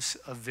arrows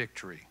of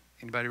victory.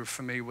 Anybody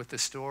familiar with the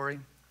story?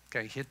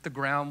 Okay, hit the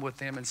ground with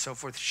them and so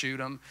forth, shoot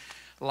them.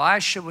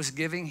 Elisha was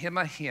giving him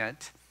a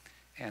hint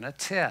and a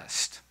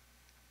test.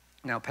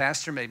 Now,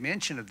 Pastor made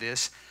mention of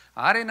this.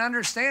 I didn't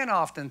understand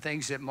often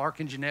things that Mark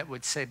and Jeanette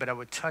would say, but I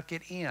would tuck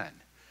it in.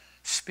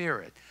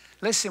 Spirit.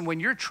 Listen, when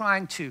you're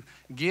trying to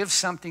give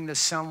something to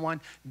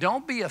someone,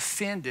 don't be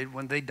offended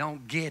when they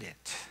don't get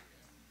it.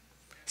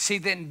 See,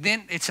 then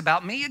it's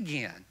about me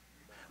again.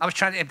 I was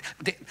trying to,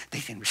 they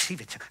didn't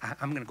receive it.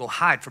 I'm going to go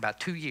hide for about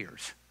 2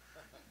 years.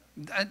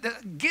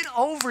 Get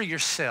over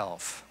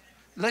yourself.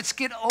 Let's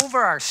get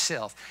over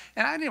ourselves.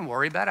 And I didn't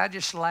worry about it. I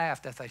just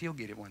laughed. I thought, he'll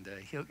get it one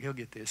day. He'll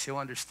get this. He'll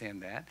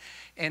understand that.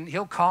 And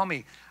he'll call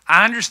me.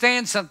 I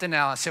understand something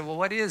now. I said, well,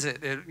 what is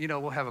it?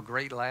 We'll have a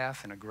great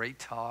laugh and a great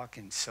talk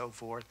and so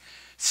forth.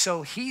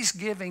 So he's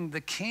giving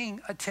the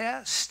king a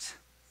test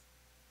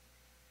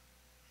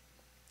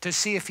to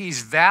see if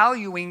he's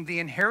valuing the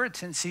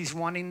inheritance he's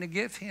wanting to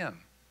give him.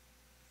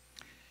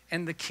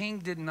 And the king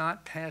did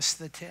not pass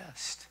the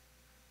test.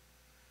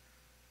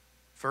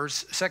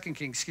 2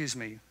 Kings,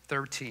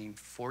 13,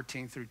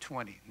 14 through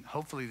 20. And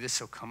hopefully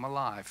this will come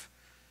alive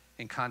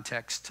in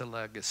context to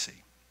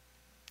legacy.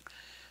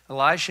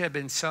 Elisha had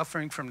been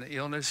suffering from the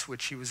illness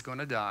which he was going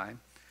to die.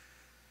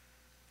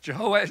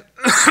 Jehoash,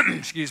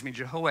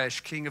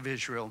 king of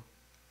Israel,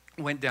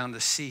 went down to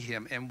see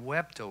him and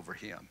wept over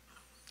him.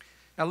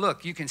 Now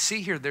look, you can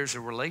see here there's a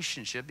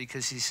relationship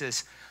because he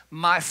says,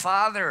 my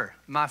father,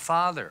 my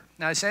father.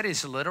 Now is that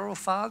his literal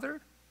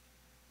father?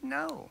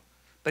 No,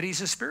 but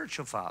he's a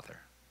spiritual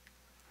father.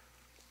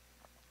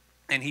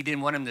 And he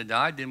didn't want him to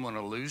die, didn't want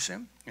to lose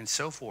him, and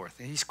so forth.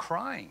 And he's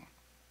crying.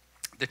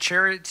 The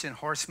chariots and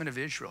horsemen of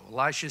Israel.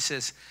 Elisha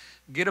says,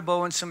 get a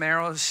bow and some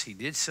arrows. He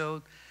did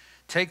so.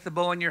 Take the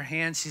bow in your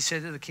hands, he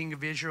said to the king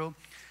of Israel.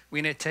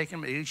 We need to take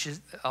him.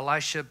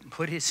 Elisha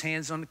put his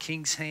hands on the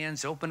king's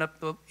hands, open up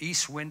the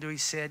east window, he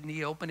said, and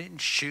he opened it and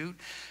shoot.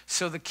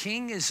 So the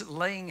king is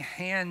laying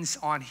hands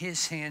on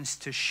his hands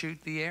to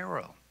shoot the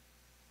arrow.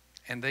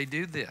 And they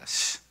do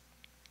this.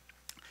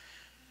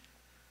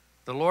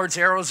 The Lord's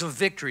arrows of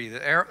victory,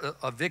 the arrow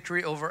of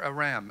victory over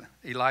Aram,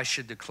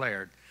 Elisha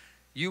declared.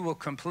 You will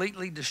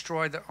completely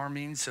destroy the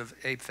armies of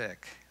Aphek.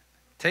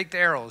 Take the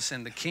arrows,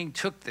 and the king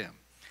took them.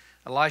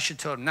 Elisha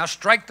told him, now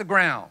strike the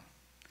ground.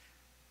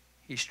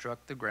 He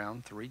struck the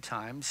ground 3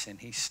 times, and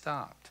he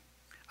stopped.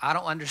 I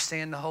don't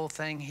understand the whole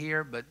thing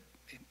here, but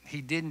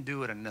he didn't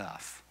do it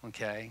enough,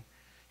 okay?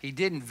 He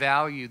didn't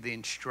value the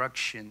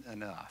instruction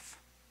enough.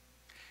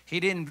 He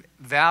didn't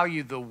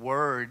value the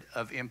word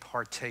of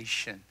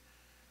impartation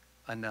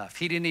enough.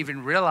 He didn't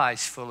even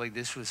realize fully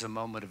this was a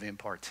moment of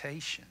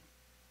impartation.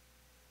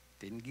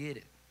 Didn't get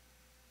it.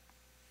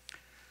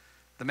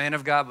 The man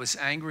of God was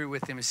angry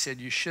with him and said,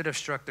 you should have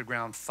struck the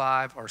ground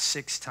 5 or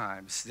 6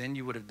 times. Then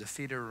you would have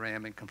defeated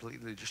Aram and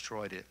completely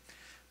destroyed it.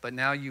 But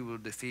now you will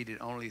defeat it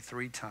only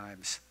 3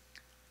 times.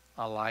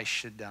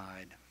 Elisha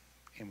died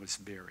and was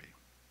buried.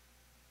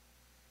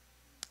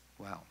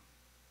 Wow.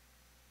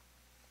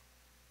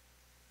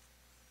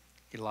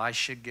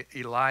 Elijah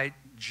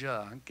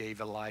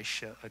gave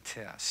Elisha a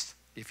test.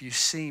 If you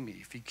see me,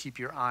 if you keep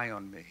your eye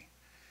on me,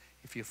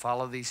 if you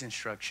follow these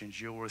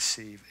instructions, you'll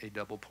receive a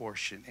double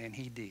portion. And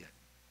he did.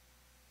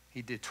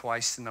 He did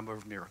twice the number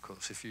of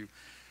miracles. If you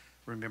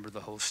remember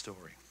the whole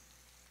story.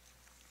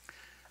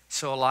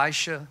 So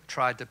Elisha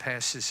tried to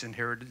pass his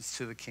inheritance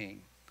to the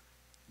king.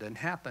 Doesn't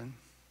happen.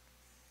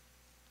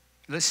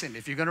 Listen,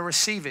 if you're going to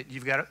receive it,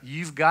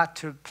 you've got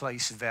to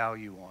place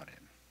value on it.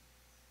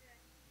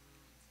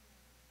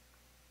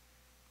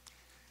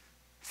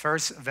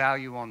 First,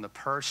 value on the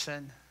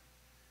person,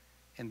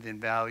 and then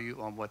value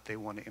on what they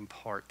want to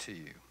impart to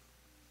you.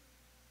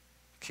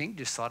 King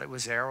just thought it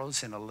was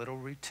arrows and a little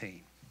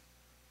routine.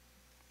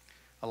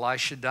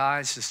 Elisha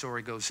dies. The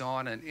story goes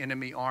on. An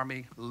enemy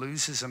army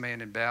loses a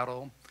man in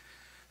battle.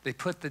 They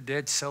put the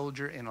dead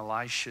soldier in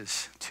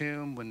Elisha's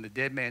tomb. When the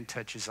dead man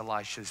touches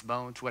Elisha's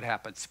bones, what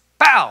happens?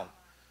 Pow!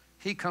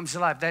 He comes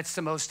alive. That's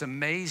the most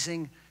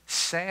amazing,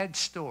 sad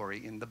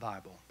story in the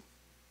Bible.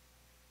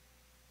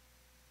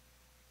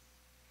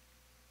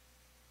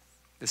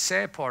 The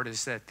sad part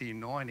is that the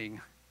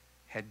anointing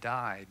had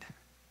died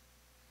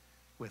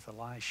with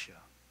Elisha.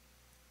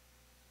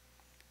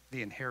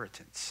 The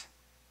inheritance.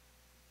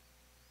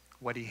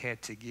 What he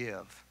had to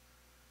give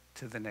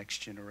to the next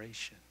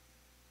generation.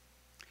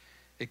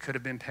 It could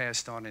have been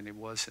passed on, and it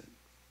wasn't.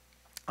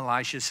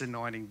 Elisha's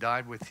anointing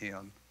died with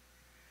him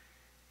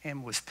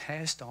and was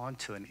passed on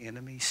to an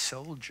enemy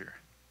soldier.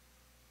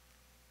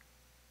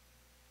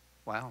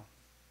 Wow.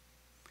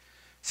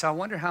 So I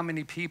wonder how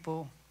many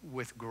people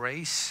with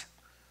grace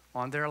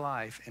on their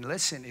life, and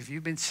listen, if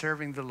you've been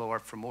serving the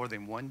Lord for more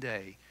than one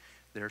day,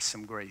 there's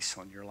some grace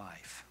on your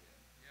life.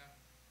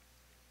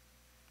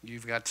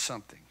 You've got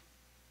something.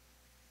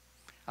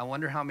 I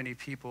wonder how many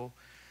people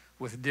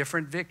with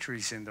different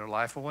victories in their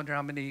life, I wonder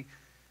how many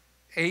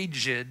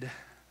aged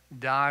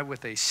die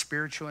with a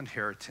spiritual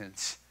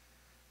inheritance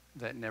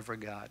that never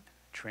got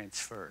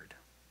transferred.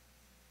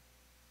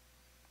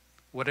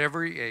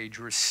 Whatever age,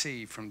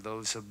 receive from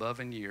those above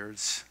in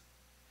years,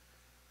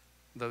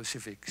 those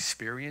who've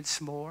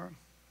experienced more,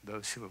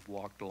 those who have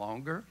walked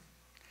longer,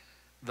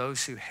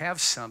 those who have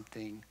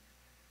something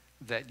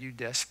that you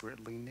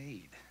desperately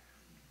need.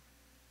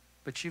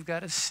 But you've got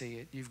to see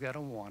it. You've got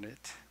to want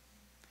it.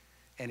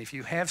 And if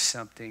you have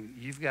something,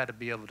 you've got to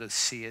be able to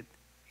see it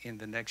in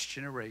the next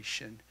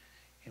generation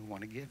and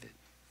want to give it.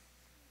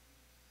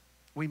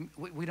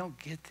 We don't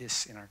get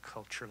this in our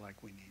culture like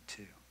we need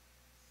to.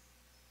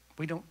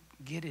 We don't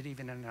get it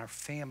even in our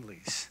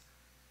families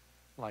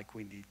like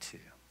we need to.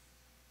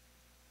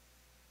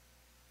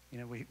 You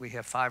know, we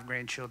have 5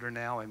 grandchildren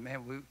now, and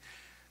man,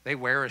 they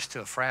wear us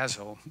to a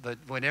frazzle. But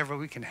whenever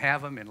we can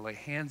have them and lay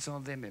hands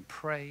on them and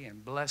pray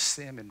and bless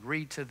them and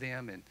read to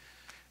them, and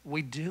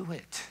we do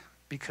it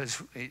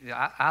because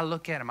I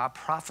look at them, I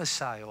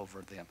prophesy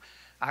over them.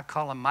 I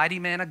call them mighty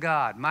man of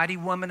God, mighty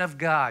woman of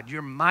God.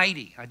 You're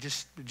mighty.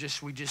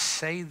 We just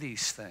say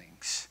these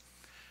things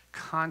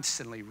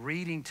constantly,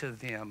 reading to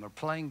them or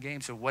playing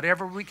games or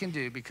whatever we can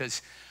do,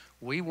 because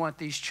we want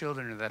these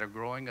children that are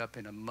growing up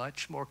in a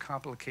much more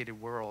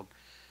complicated world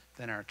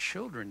than our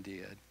children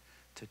did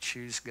to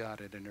choose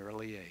God at an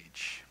early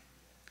age.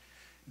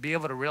 Be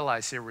able to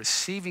realize they're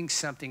receiving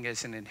something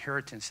as an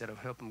inheritance that will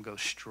help them go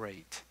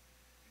straight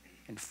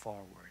and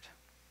forward.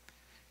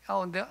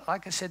 Oh, and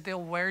like I said,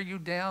 they'll wear you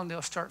down.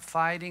 They'll start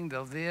fighting.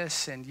 They'll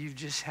this, and you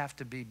just have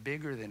to be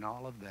bigger than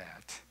all of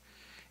that.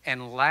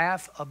 And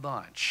laugh a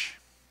bunch.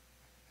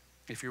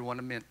 If you want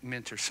to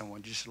mentor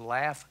someone, just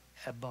laugh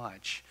a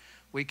bunch.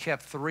 We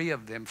kept 3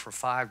 of them for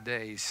 5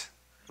 days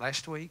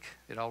last week.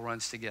 It all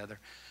runs together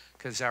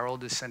because our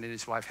oldest son and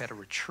his wife had a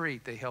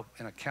retreat. They helped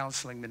in a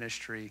counseling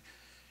ministry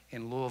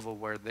in Louisville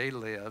where they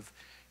live,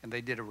 and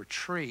they did a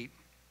retreat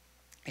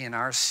in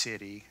our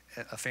city.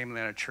 A family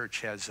in our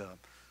church has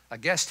a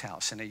guest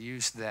house, and they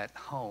used that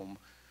home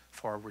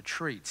for a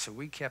retreat. So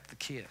we kept the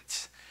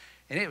kids,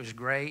 and it was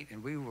great,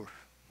 and we were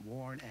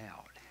worn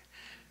out.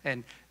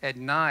 And at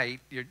night,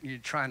 you're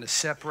trying to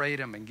separate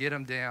them and get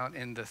them down.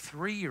 And the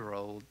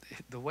 3-year-old,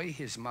 the way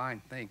his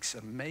mind thinks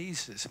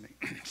amazes me.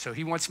 So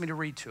he wants me to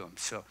read to him.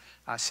 So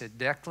I said,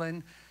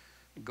 Declan,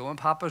 go in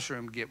Papa's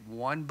room, get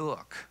 1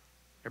 book.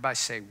 Everybody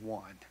say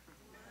 1.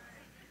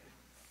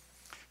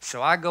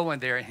 So I go in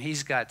there, and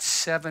he's got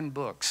 7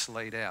 books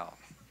laid out.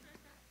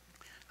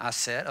 I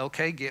said,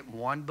 okay, get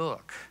 1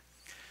 book.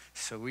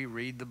 So we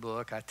read the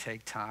book. I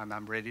take time.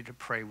 I'm ready to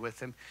pray with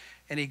him.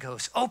 And he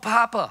goes, oh,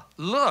 Papa,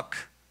 look.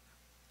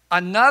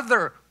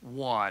 Another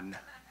one,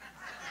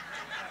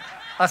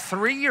 a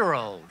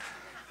 3-year-old.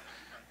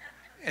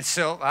 And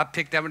so I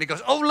picked that one. He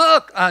goes, oh,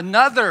 look,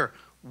 another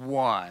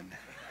one.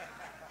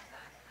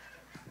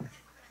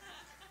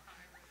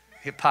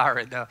 He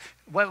pirate. No.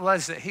 What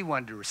was it? He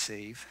wanted to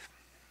receive.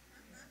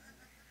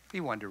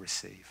 He wanted to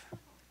receive.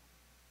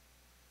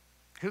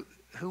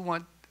 Who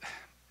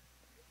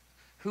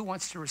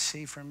wants to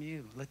receive from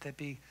you? Let that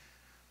be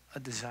a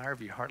desire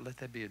of your heart. Let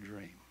that be a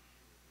dream.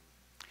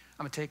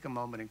 I'm going to take a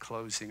moment in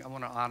closing. I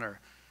want to honor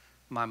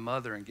my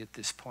mother and get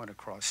this point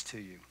across to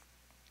you.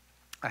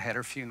 I had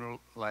her funeral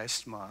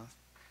last month.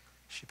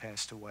 She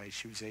passed away.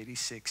 She was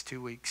 86,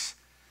 2 weeks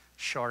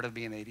short of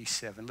being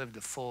 87, lived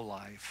a full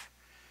life.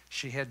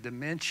 She had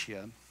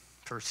dementia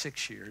for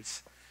 6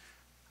 years,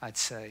 I'd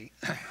say.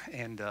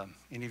 And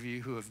any of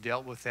you who have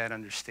dealt with that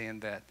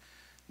understand that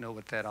know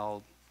what that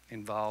all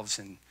involves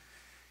and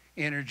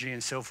energy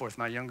and so forth.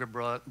 My younger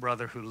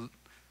brother,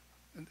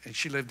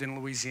 she lived in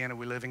Louisiana,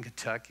 we live in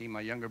Kentucky.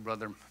 My younger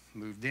brother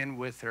moved in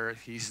with her.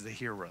 He's the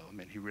hero. I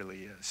mean, he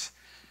really is.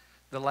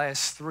 The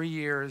last 3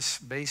 years,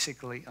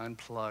 basically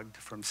unplugged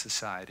from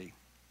society.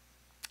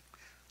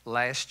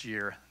 Last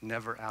year,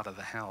 never out of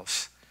the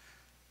house.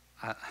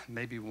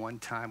 Maybe one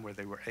time where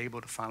they were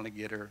able to finally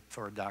get her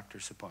for a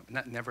doctor's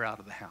appointment. Never out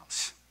of the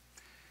house.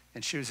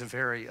 And she was a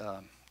very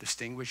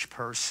distinguished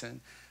person,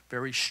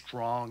 very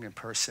strong in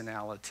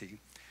personality,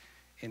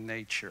 in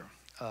nature.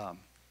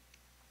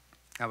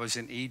 I was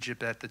in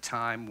Egypt at the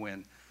time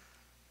when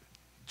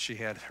she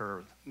had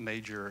her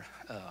major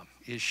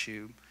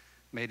issue.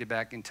 Made it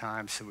back in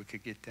time so we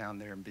could get down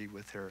there and be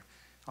with her.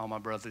 All my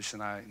brothers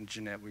and I and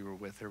Jeanette, we were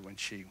with her when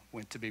she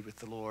went to be with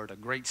the Lord. A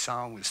great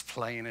song was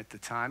playing at the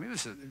time. It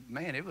was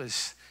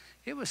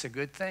a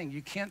good thing.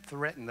 You can't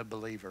threaten the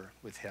believer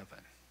with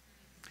heaven.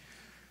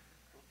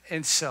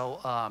 And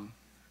so, I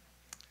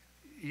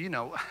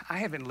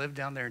haven't lived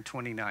down there in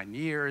 29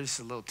 years.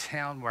 The little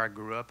town where I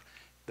grew up,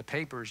 the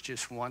paper's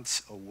just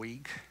once a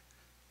week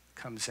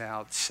comes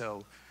out.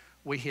 So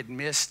we had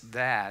missed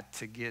that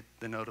to get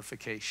the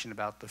notification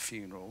about the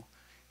funeral.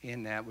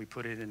 In that, we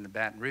put it in the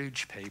Baton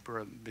Rouge paper,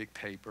 a big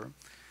paper.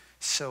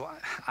 So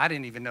I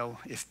didn't even know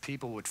if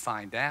people would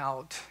find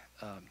out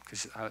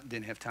because I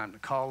didn't have time to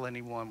call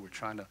anyone. When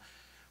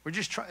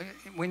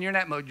you're in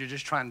that mode, you're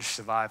just trying to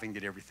survive and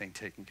get everything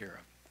taken care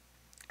of.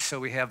 So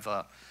we have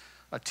a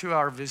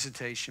 2-hour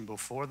visitation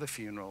before the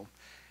funeral,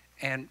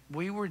 and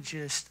we were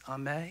just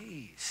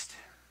amazed.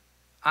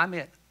 I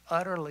mean,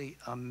 utterly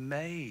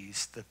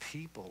amazed, the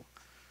people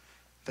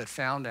that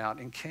found out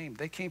and came.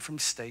 They came from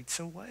states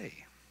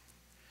away.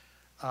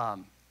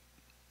 I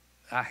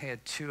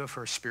had 2 of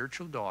her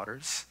spiritual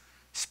daughters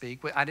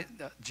speak.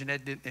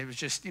 Jeanette didn't, it was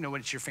just,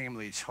 when it's your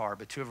family, it's hard,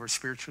 but 2 of her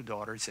spiritual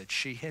daughters that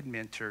she had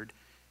mentored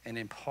and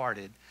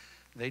imparted,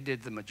 they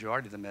did the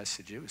majority of the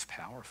message. It was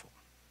powerful.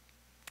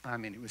 I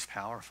mean, it was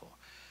powerful.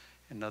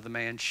 Another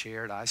man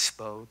shared, I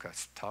spoke, I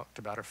talked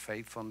about her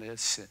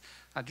faithfulness.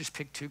 I just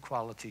picked 2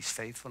 qualities,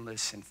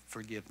 faithfulness and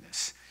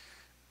forgiveness.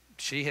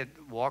 She had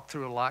walked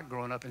through a lot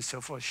growing up and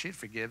so forth. She had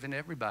forgiven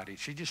everybody.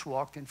 She just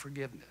walked in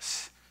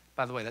forgiveness.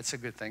 By the way, that's a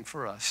good thing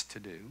for us to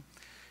do.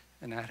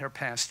 And I had her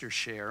pastor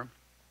share.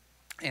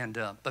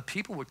 But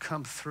people would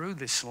come through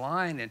this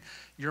line and,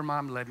 your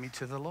mom led me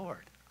to the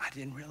Lord. I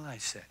didn't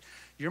realize that.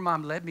 Your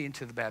mom led me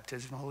into the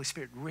baptism of the Holy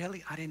Spirit.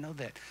 Really? I didn't know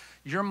that.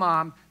 Your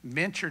mom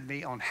mentored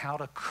me on how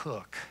to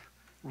cook.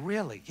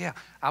 Really? Yeah.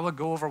 I would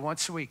go over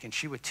once a week and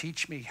she would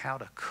teach me how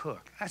to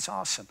cook. That's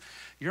awesome.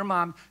 Your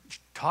mom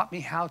taught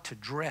me how to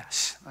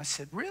dress. I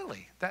said,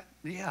 really? I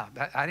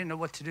didn't know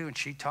what to do and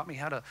she taught me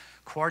how to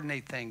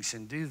coordinate things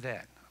and do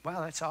that.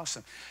 Wow, that's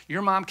awesome.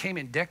 Your mom came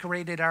and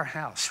decorated our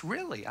house.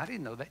 Really? I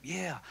didn't know that.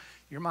 Yeah.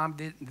 Your mom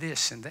did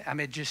this and that. I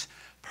mean, just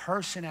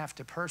person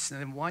after person.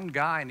 And then one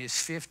guy in his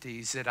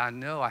 50s that I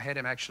know, I had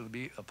him actually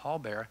be a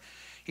pallbearer.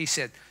 He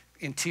said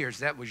in tears,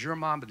 that was your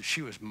mom, but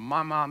she was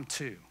my mom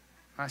too.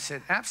 I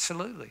said,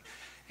 absolutely.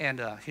 And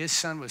his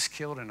son was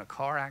killed in a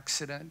car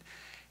accident.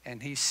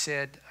 And he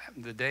said,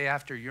 the day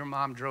after your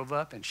mom drove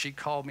up and she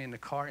called me in the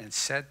car and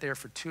sat there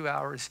for 2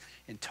 hours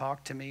and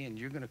talked to me, and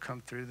you're going to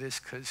come through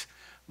this because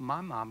my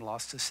mom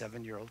lost a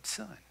 7-year-old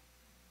son.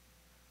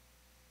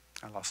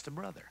 I lost a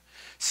brother.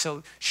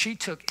 So she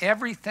took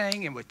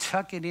everything and would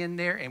tuck it in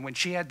there. And when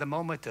she had the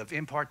moment of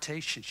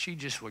impartation, she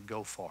just would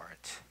go for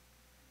it.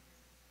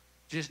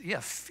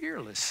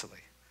 Fearlessly.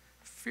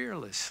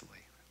 Fearlessly.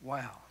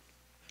 Wow.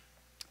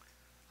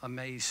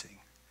 Amazing.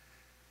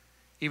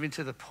 Even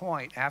to the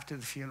point, after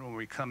the funeral, when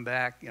we come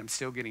back, I'm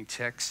still getting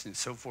texts and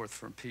so forth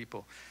from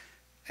people.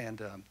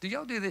 And do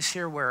y'all do this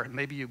here where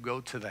maybe you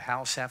go to the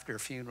house after a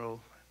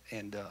funeral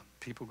and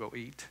people go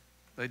eat?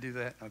 They do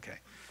that? Okay.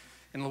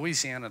 In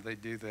Louisiana, they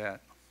do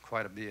that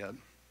quite a bit.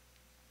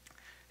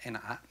 And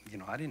I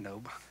didn't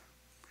know.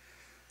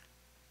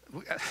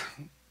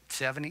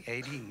 70,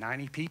 80,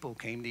 90 people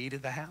came to eat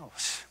at the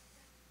house.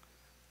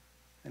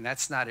 And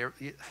that's not, it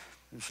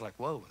was like,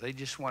 whoa, they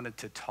just wanted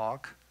to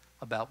talk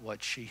about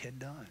what she had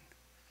done,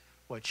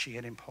 what she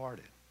had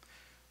imparted.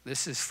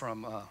 This is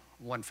from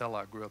one fellow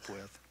I grew up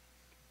with.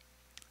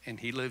 And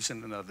he lives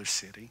in another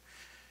city.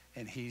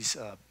 And he's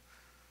a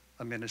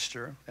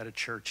minister at a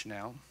church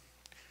now.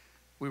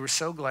 We were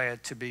so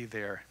glad to be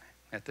there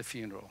at the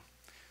funeral.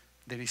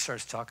 Then he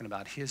starts talking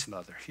about his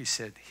mother. He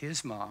said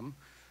his mom,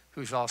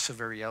 who's also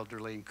very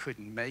elderly and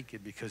couldn't make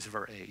it because of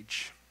her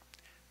age,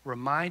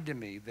 reminded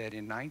me that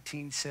in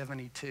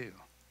 1972,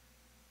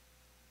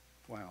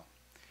 wow,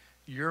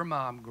 your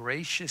mom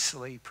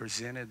graciously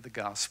presented the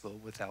gospel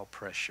without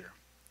pressure.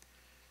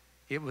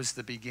 It was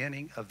the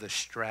beginning of the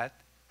Stratt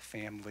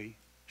family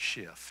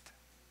shift.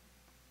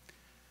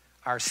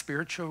 Our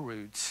spiritual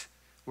roots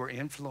were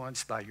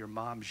influenced by your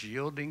mom's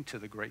yielding to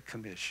the Great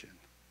Commission.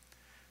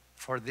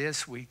 For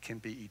this, we can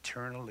be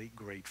eternally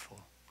grateful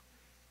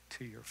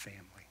to your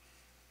family.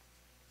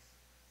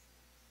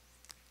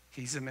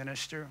 He's a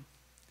minister.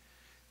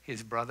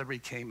 His brother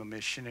became a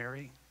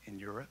missionary in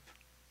Europe.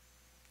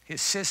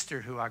 His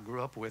sister, who I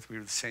grew up with, we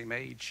were the same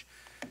age,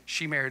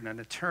 she married an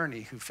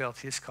attorney who felt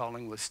his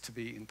calling was to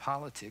be in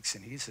politics,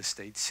 and he's a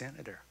state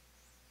senator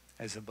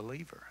as a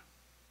believer.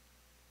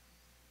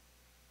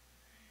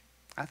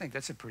 I think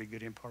that's a pretty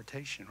good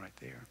impartation right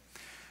there.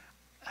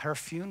 Her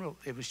funeral,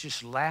 it was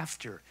just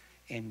laughter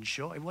and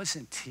joy. It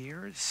wasn't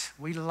tears.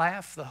 We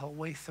laughed the whole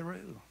way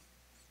through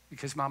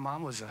because my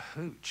mom was a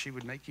hoot. She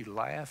would make you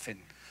laugh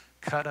and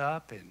cut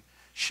up, and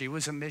she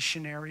was a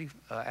missionary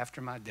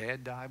after my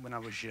dad died when I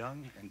was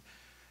young, and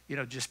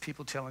just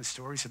people telling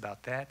stories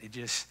about that.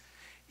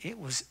 It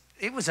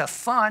was a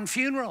fun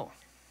funeral.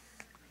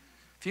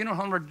 Funeral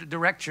home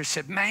director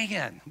said,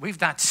 "Man, we've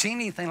not seen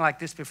anything like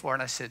this before."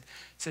 And I said,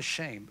 "It's a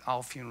shame.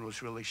 All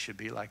funerals really should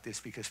be like this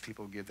because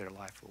people give their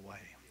life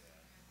away."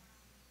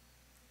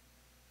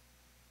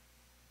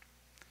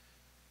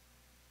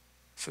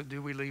 So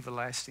do we leave a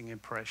lasting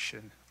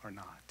impression or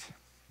not?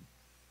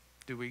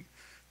 Do we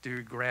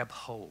grab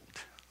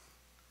hold?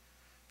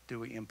 Do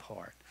we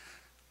impart?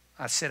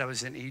 I said I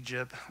was in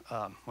Egypt.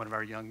 One of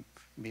our young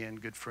men,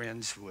 good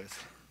friends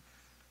with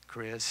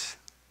Chris,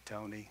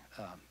 Tony,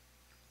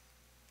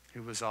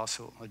 who was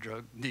also a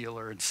drug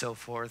dealer and so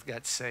forth,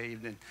 got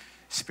saved and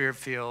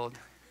spirit-filled.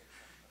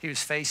 He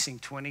was facing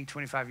 20,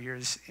 25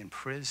 years in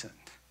prison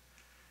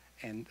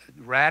and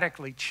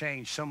radically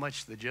changed so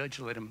much the judge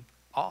let him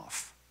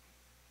off.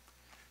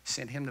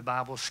 Sent him to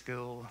Bible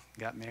school,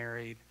 got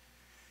married,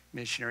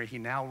 missionary. He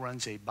now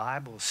runs a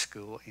Bible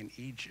school in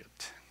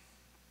Egypt.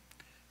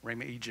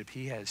 Egypt,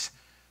 he has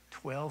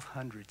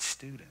 1,200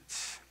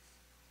 students.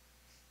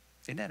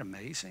 Isn't that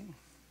amazing?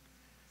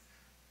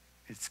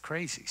 It's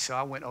crazy. So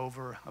I went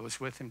over, I was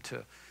with him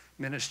to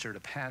minister to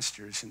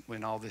pastors and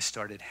when all this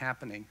started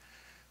happening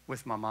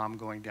with my mom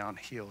going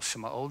downhill. So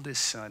my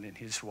oldest son and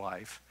his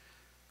wife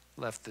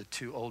left the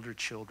 2 older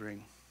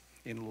children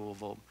in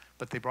Louisville,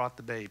 but they brought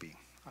the baby,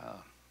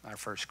 our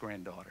first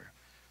granddaughter,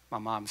 my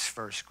mom's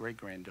first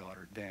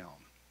great-granddaughter,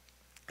 down.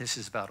 This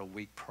is about a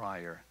week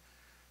prior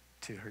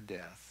to her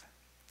death.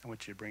 I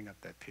want you to bring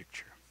up that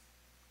picture.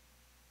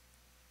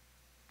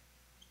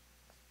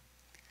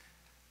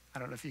 I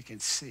don't know if you can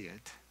see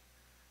it,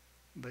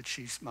 but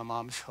my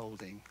mom's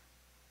holding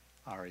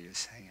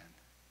Aria's hand.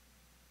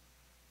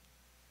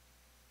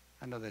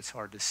 I know that's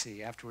hard to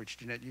see. Afterwards,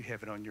 Jeanette, you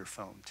have it on your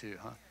phone too,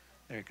 huh?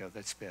 There you go,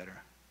 that's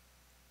better.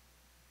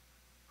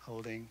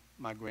 Holding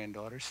my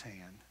granddaughter's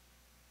hand.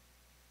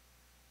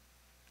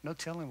 No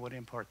telling what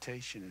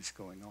impartation is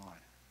going on.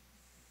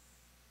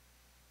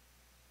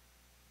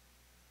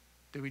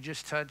 Do we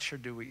just touch or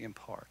do we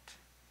impart?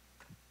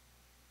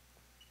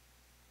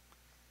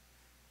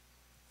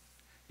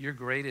 Your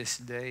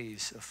greatest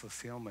days of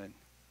fulfillment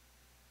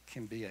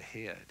can be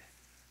ahead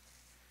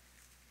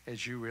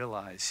as you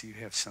realize you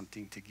have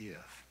something to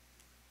give.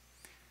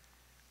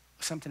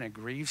 Something that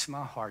grieves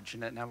my heart,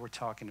 Jeanette, now we're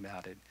talking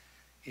about it,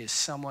 is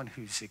someone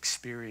who's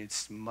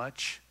experienced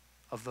much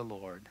of the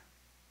Lord,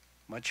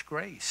 much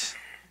grace,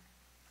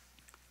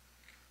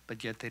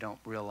 but yet they don't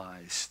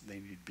realize they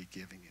need to be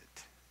giving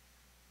it.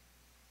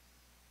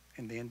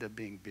 And they end up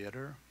being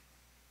bitter.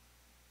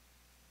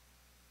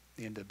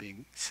 They end up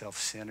being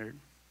self-centered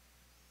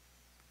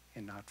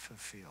and not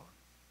fulfilled.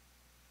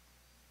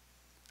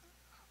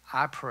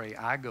 I pray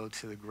I go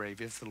to the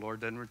grave, if the Lord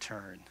doesn't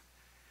return,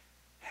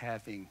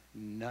 having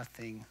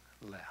nothing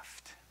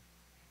left.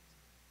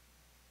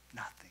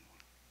 Nothing.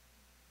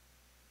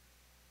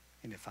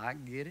 And if I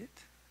get it,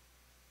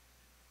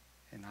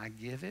 and I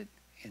give it,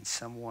 and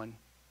someone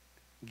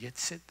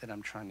gets it that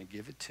I'm trying to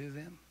give it to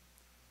them,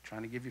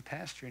 trying to give your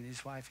pastor and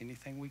his wife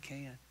anything we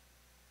can,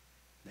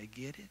 they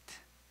get it,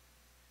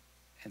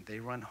 and they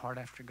run hard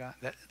after God.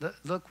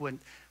 Look, when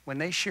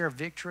they share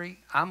victory,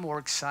 I'm more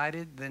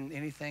excited than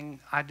anything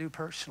I do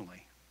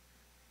personally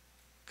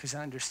because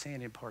I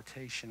understand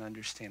impartation, I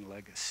understand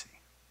legacy.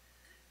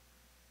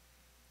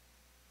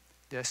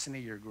 Destiny,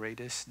 your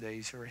greatest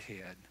days are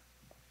ahead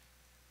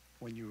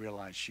when you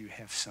realize you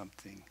have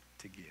something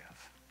to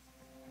give.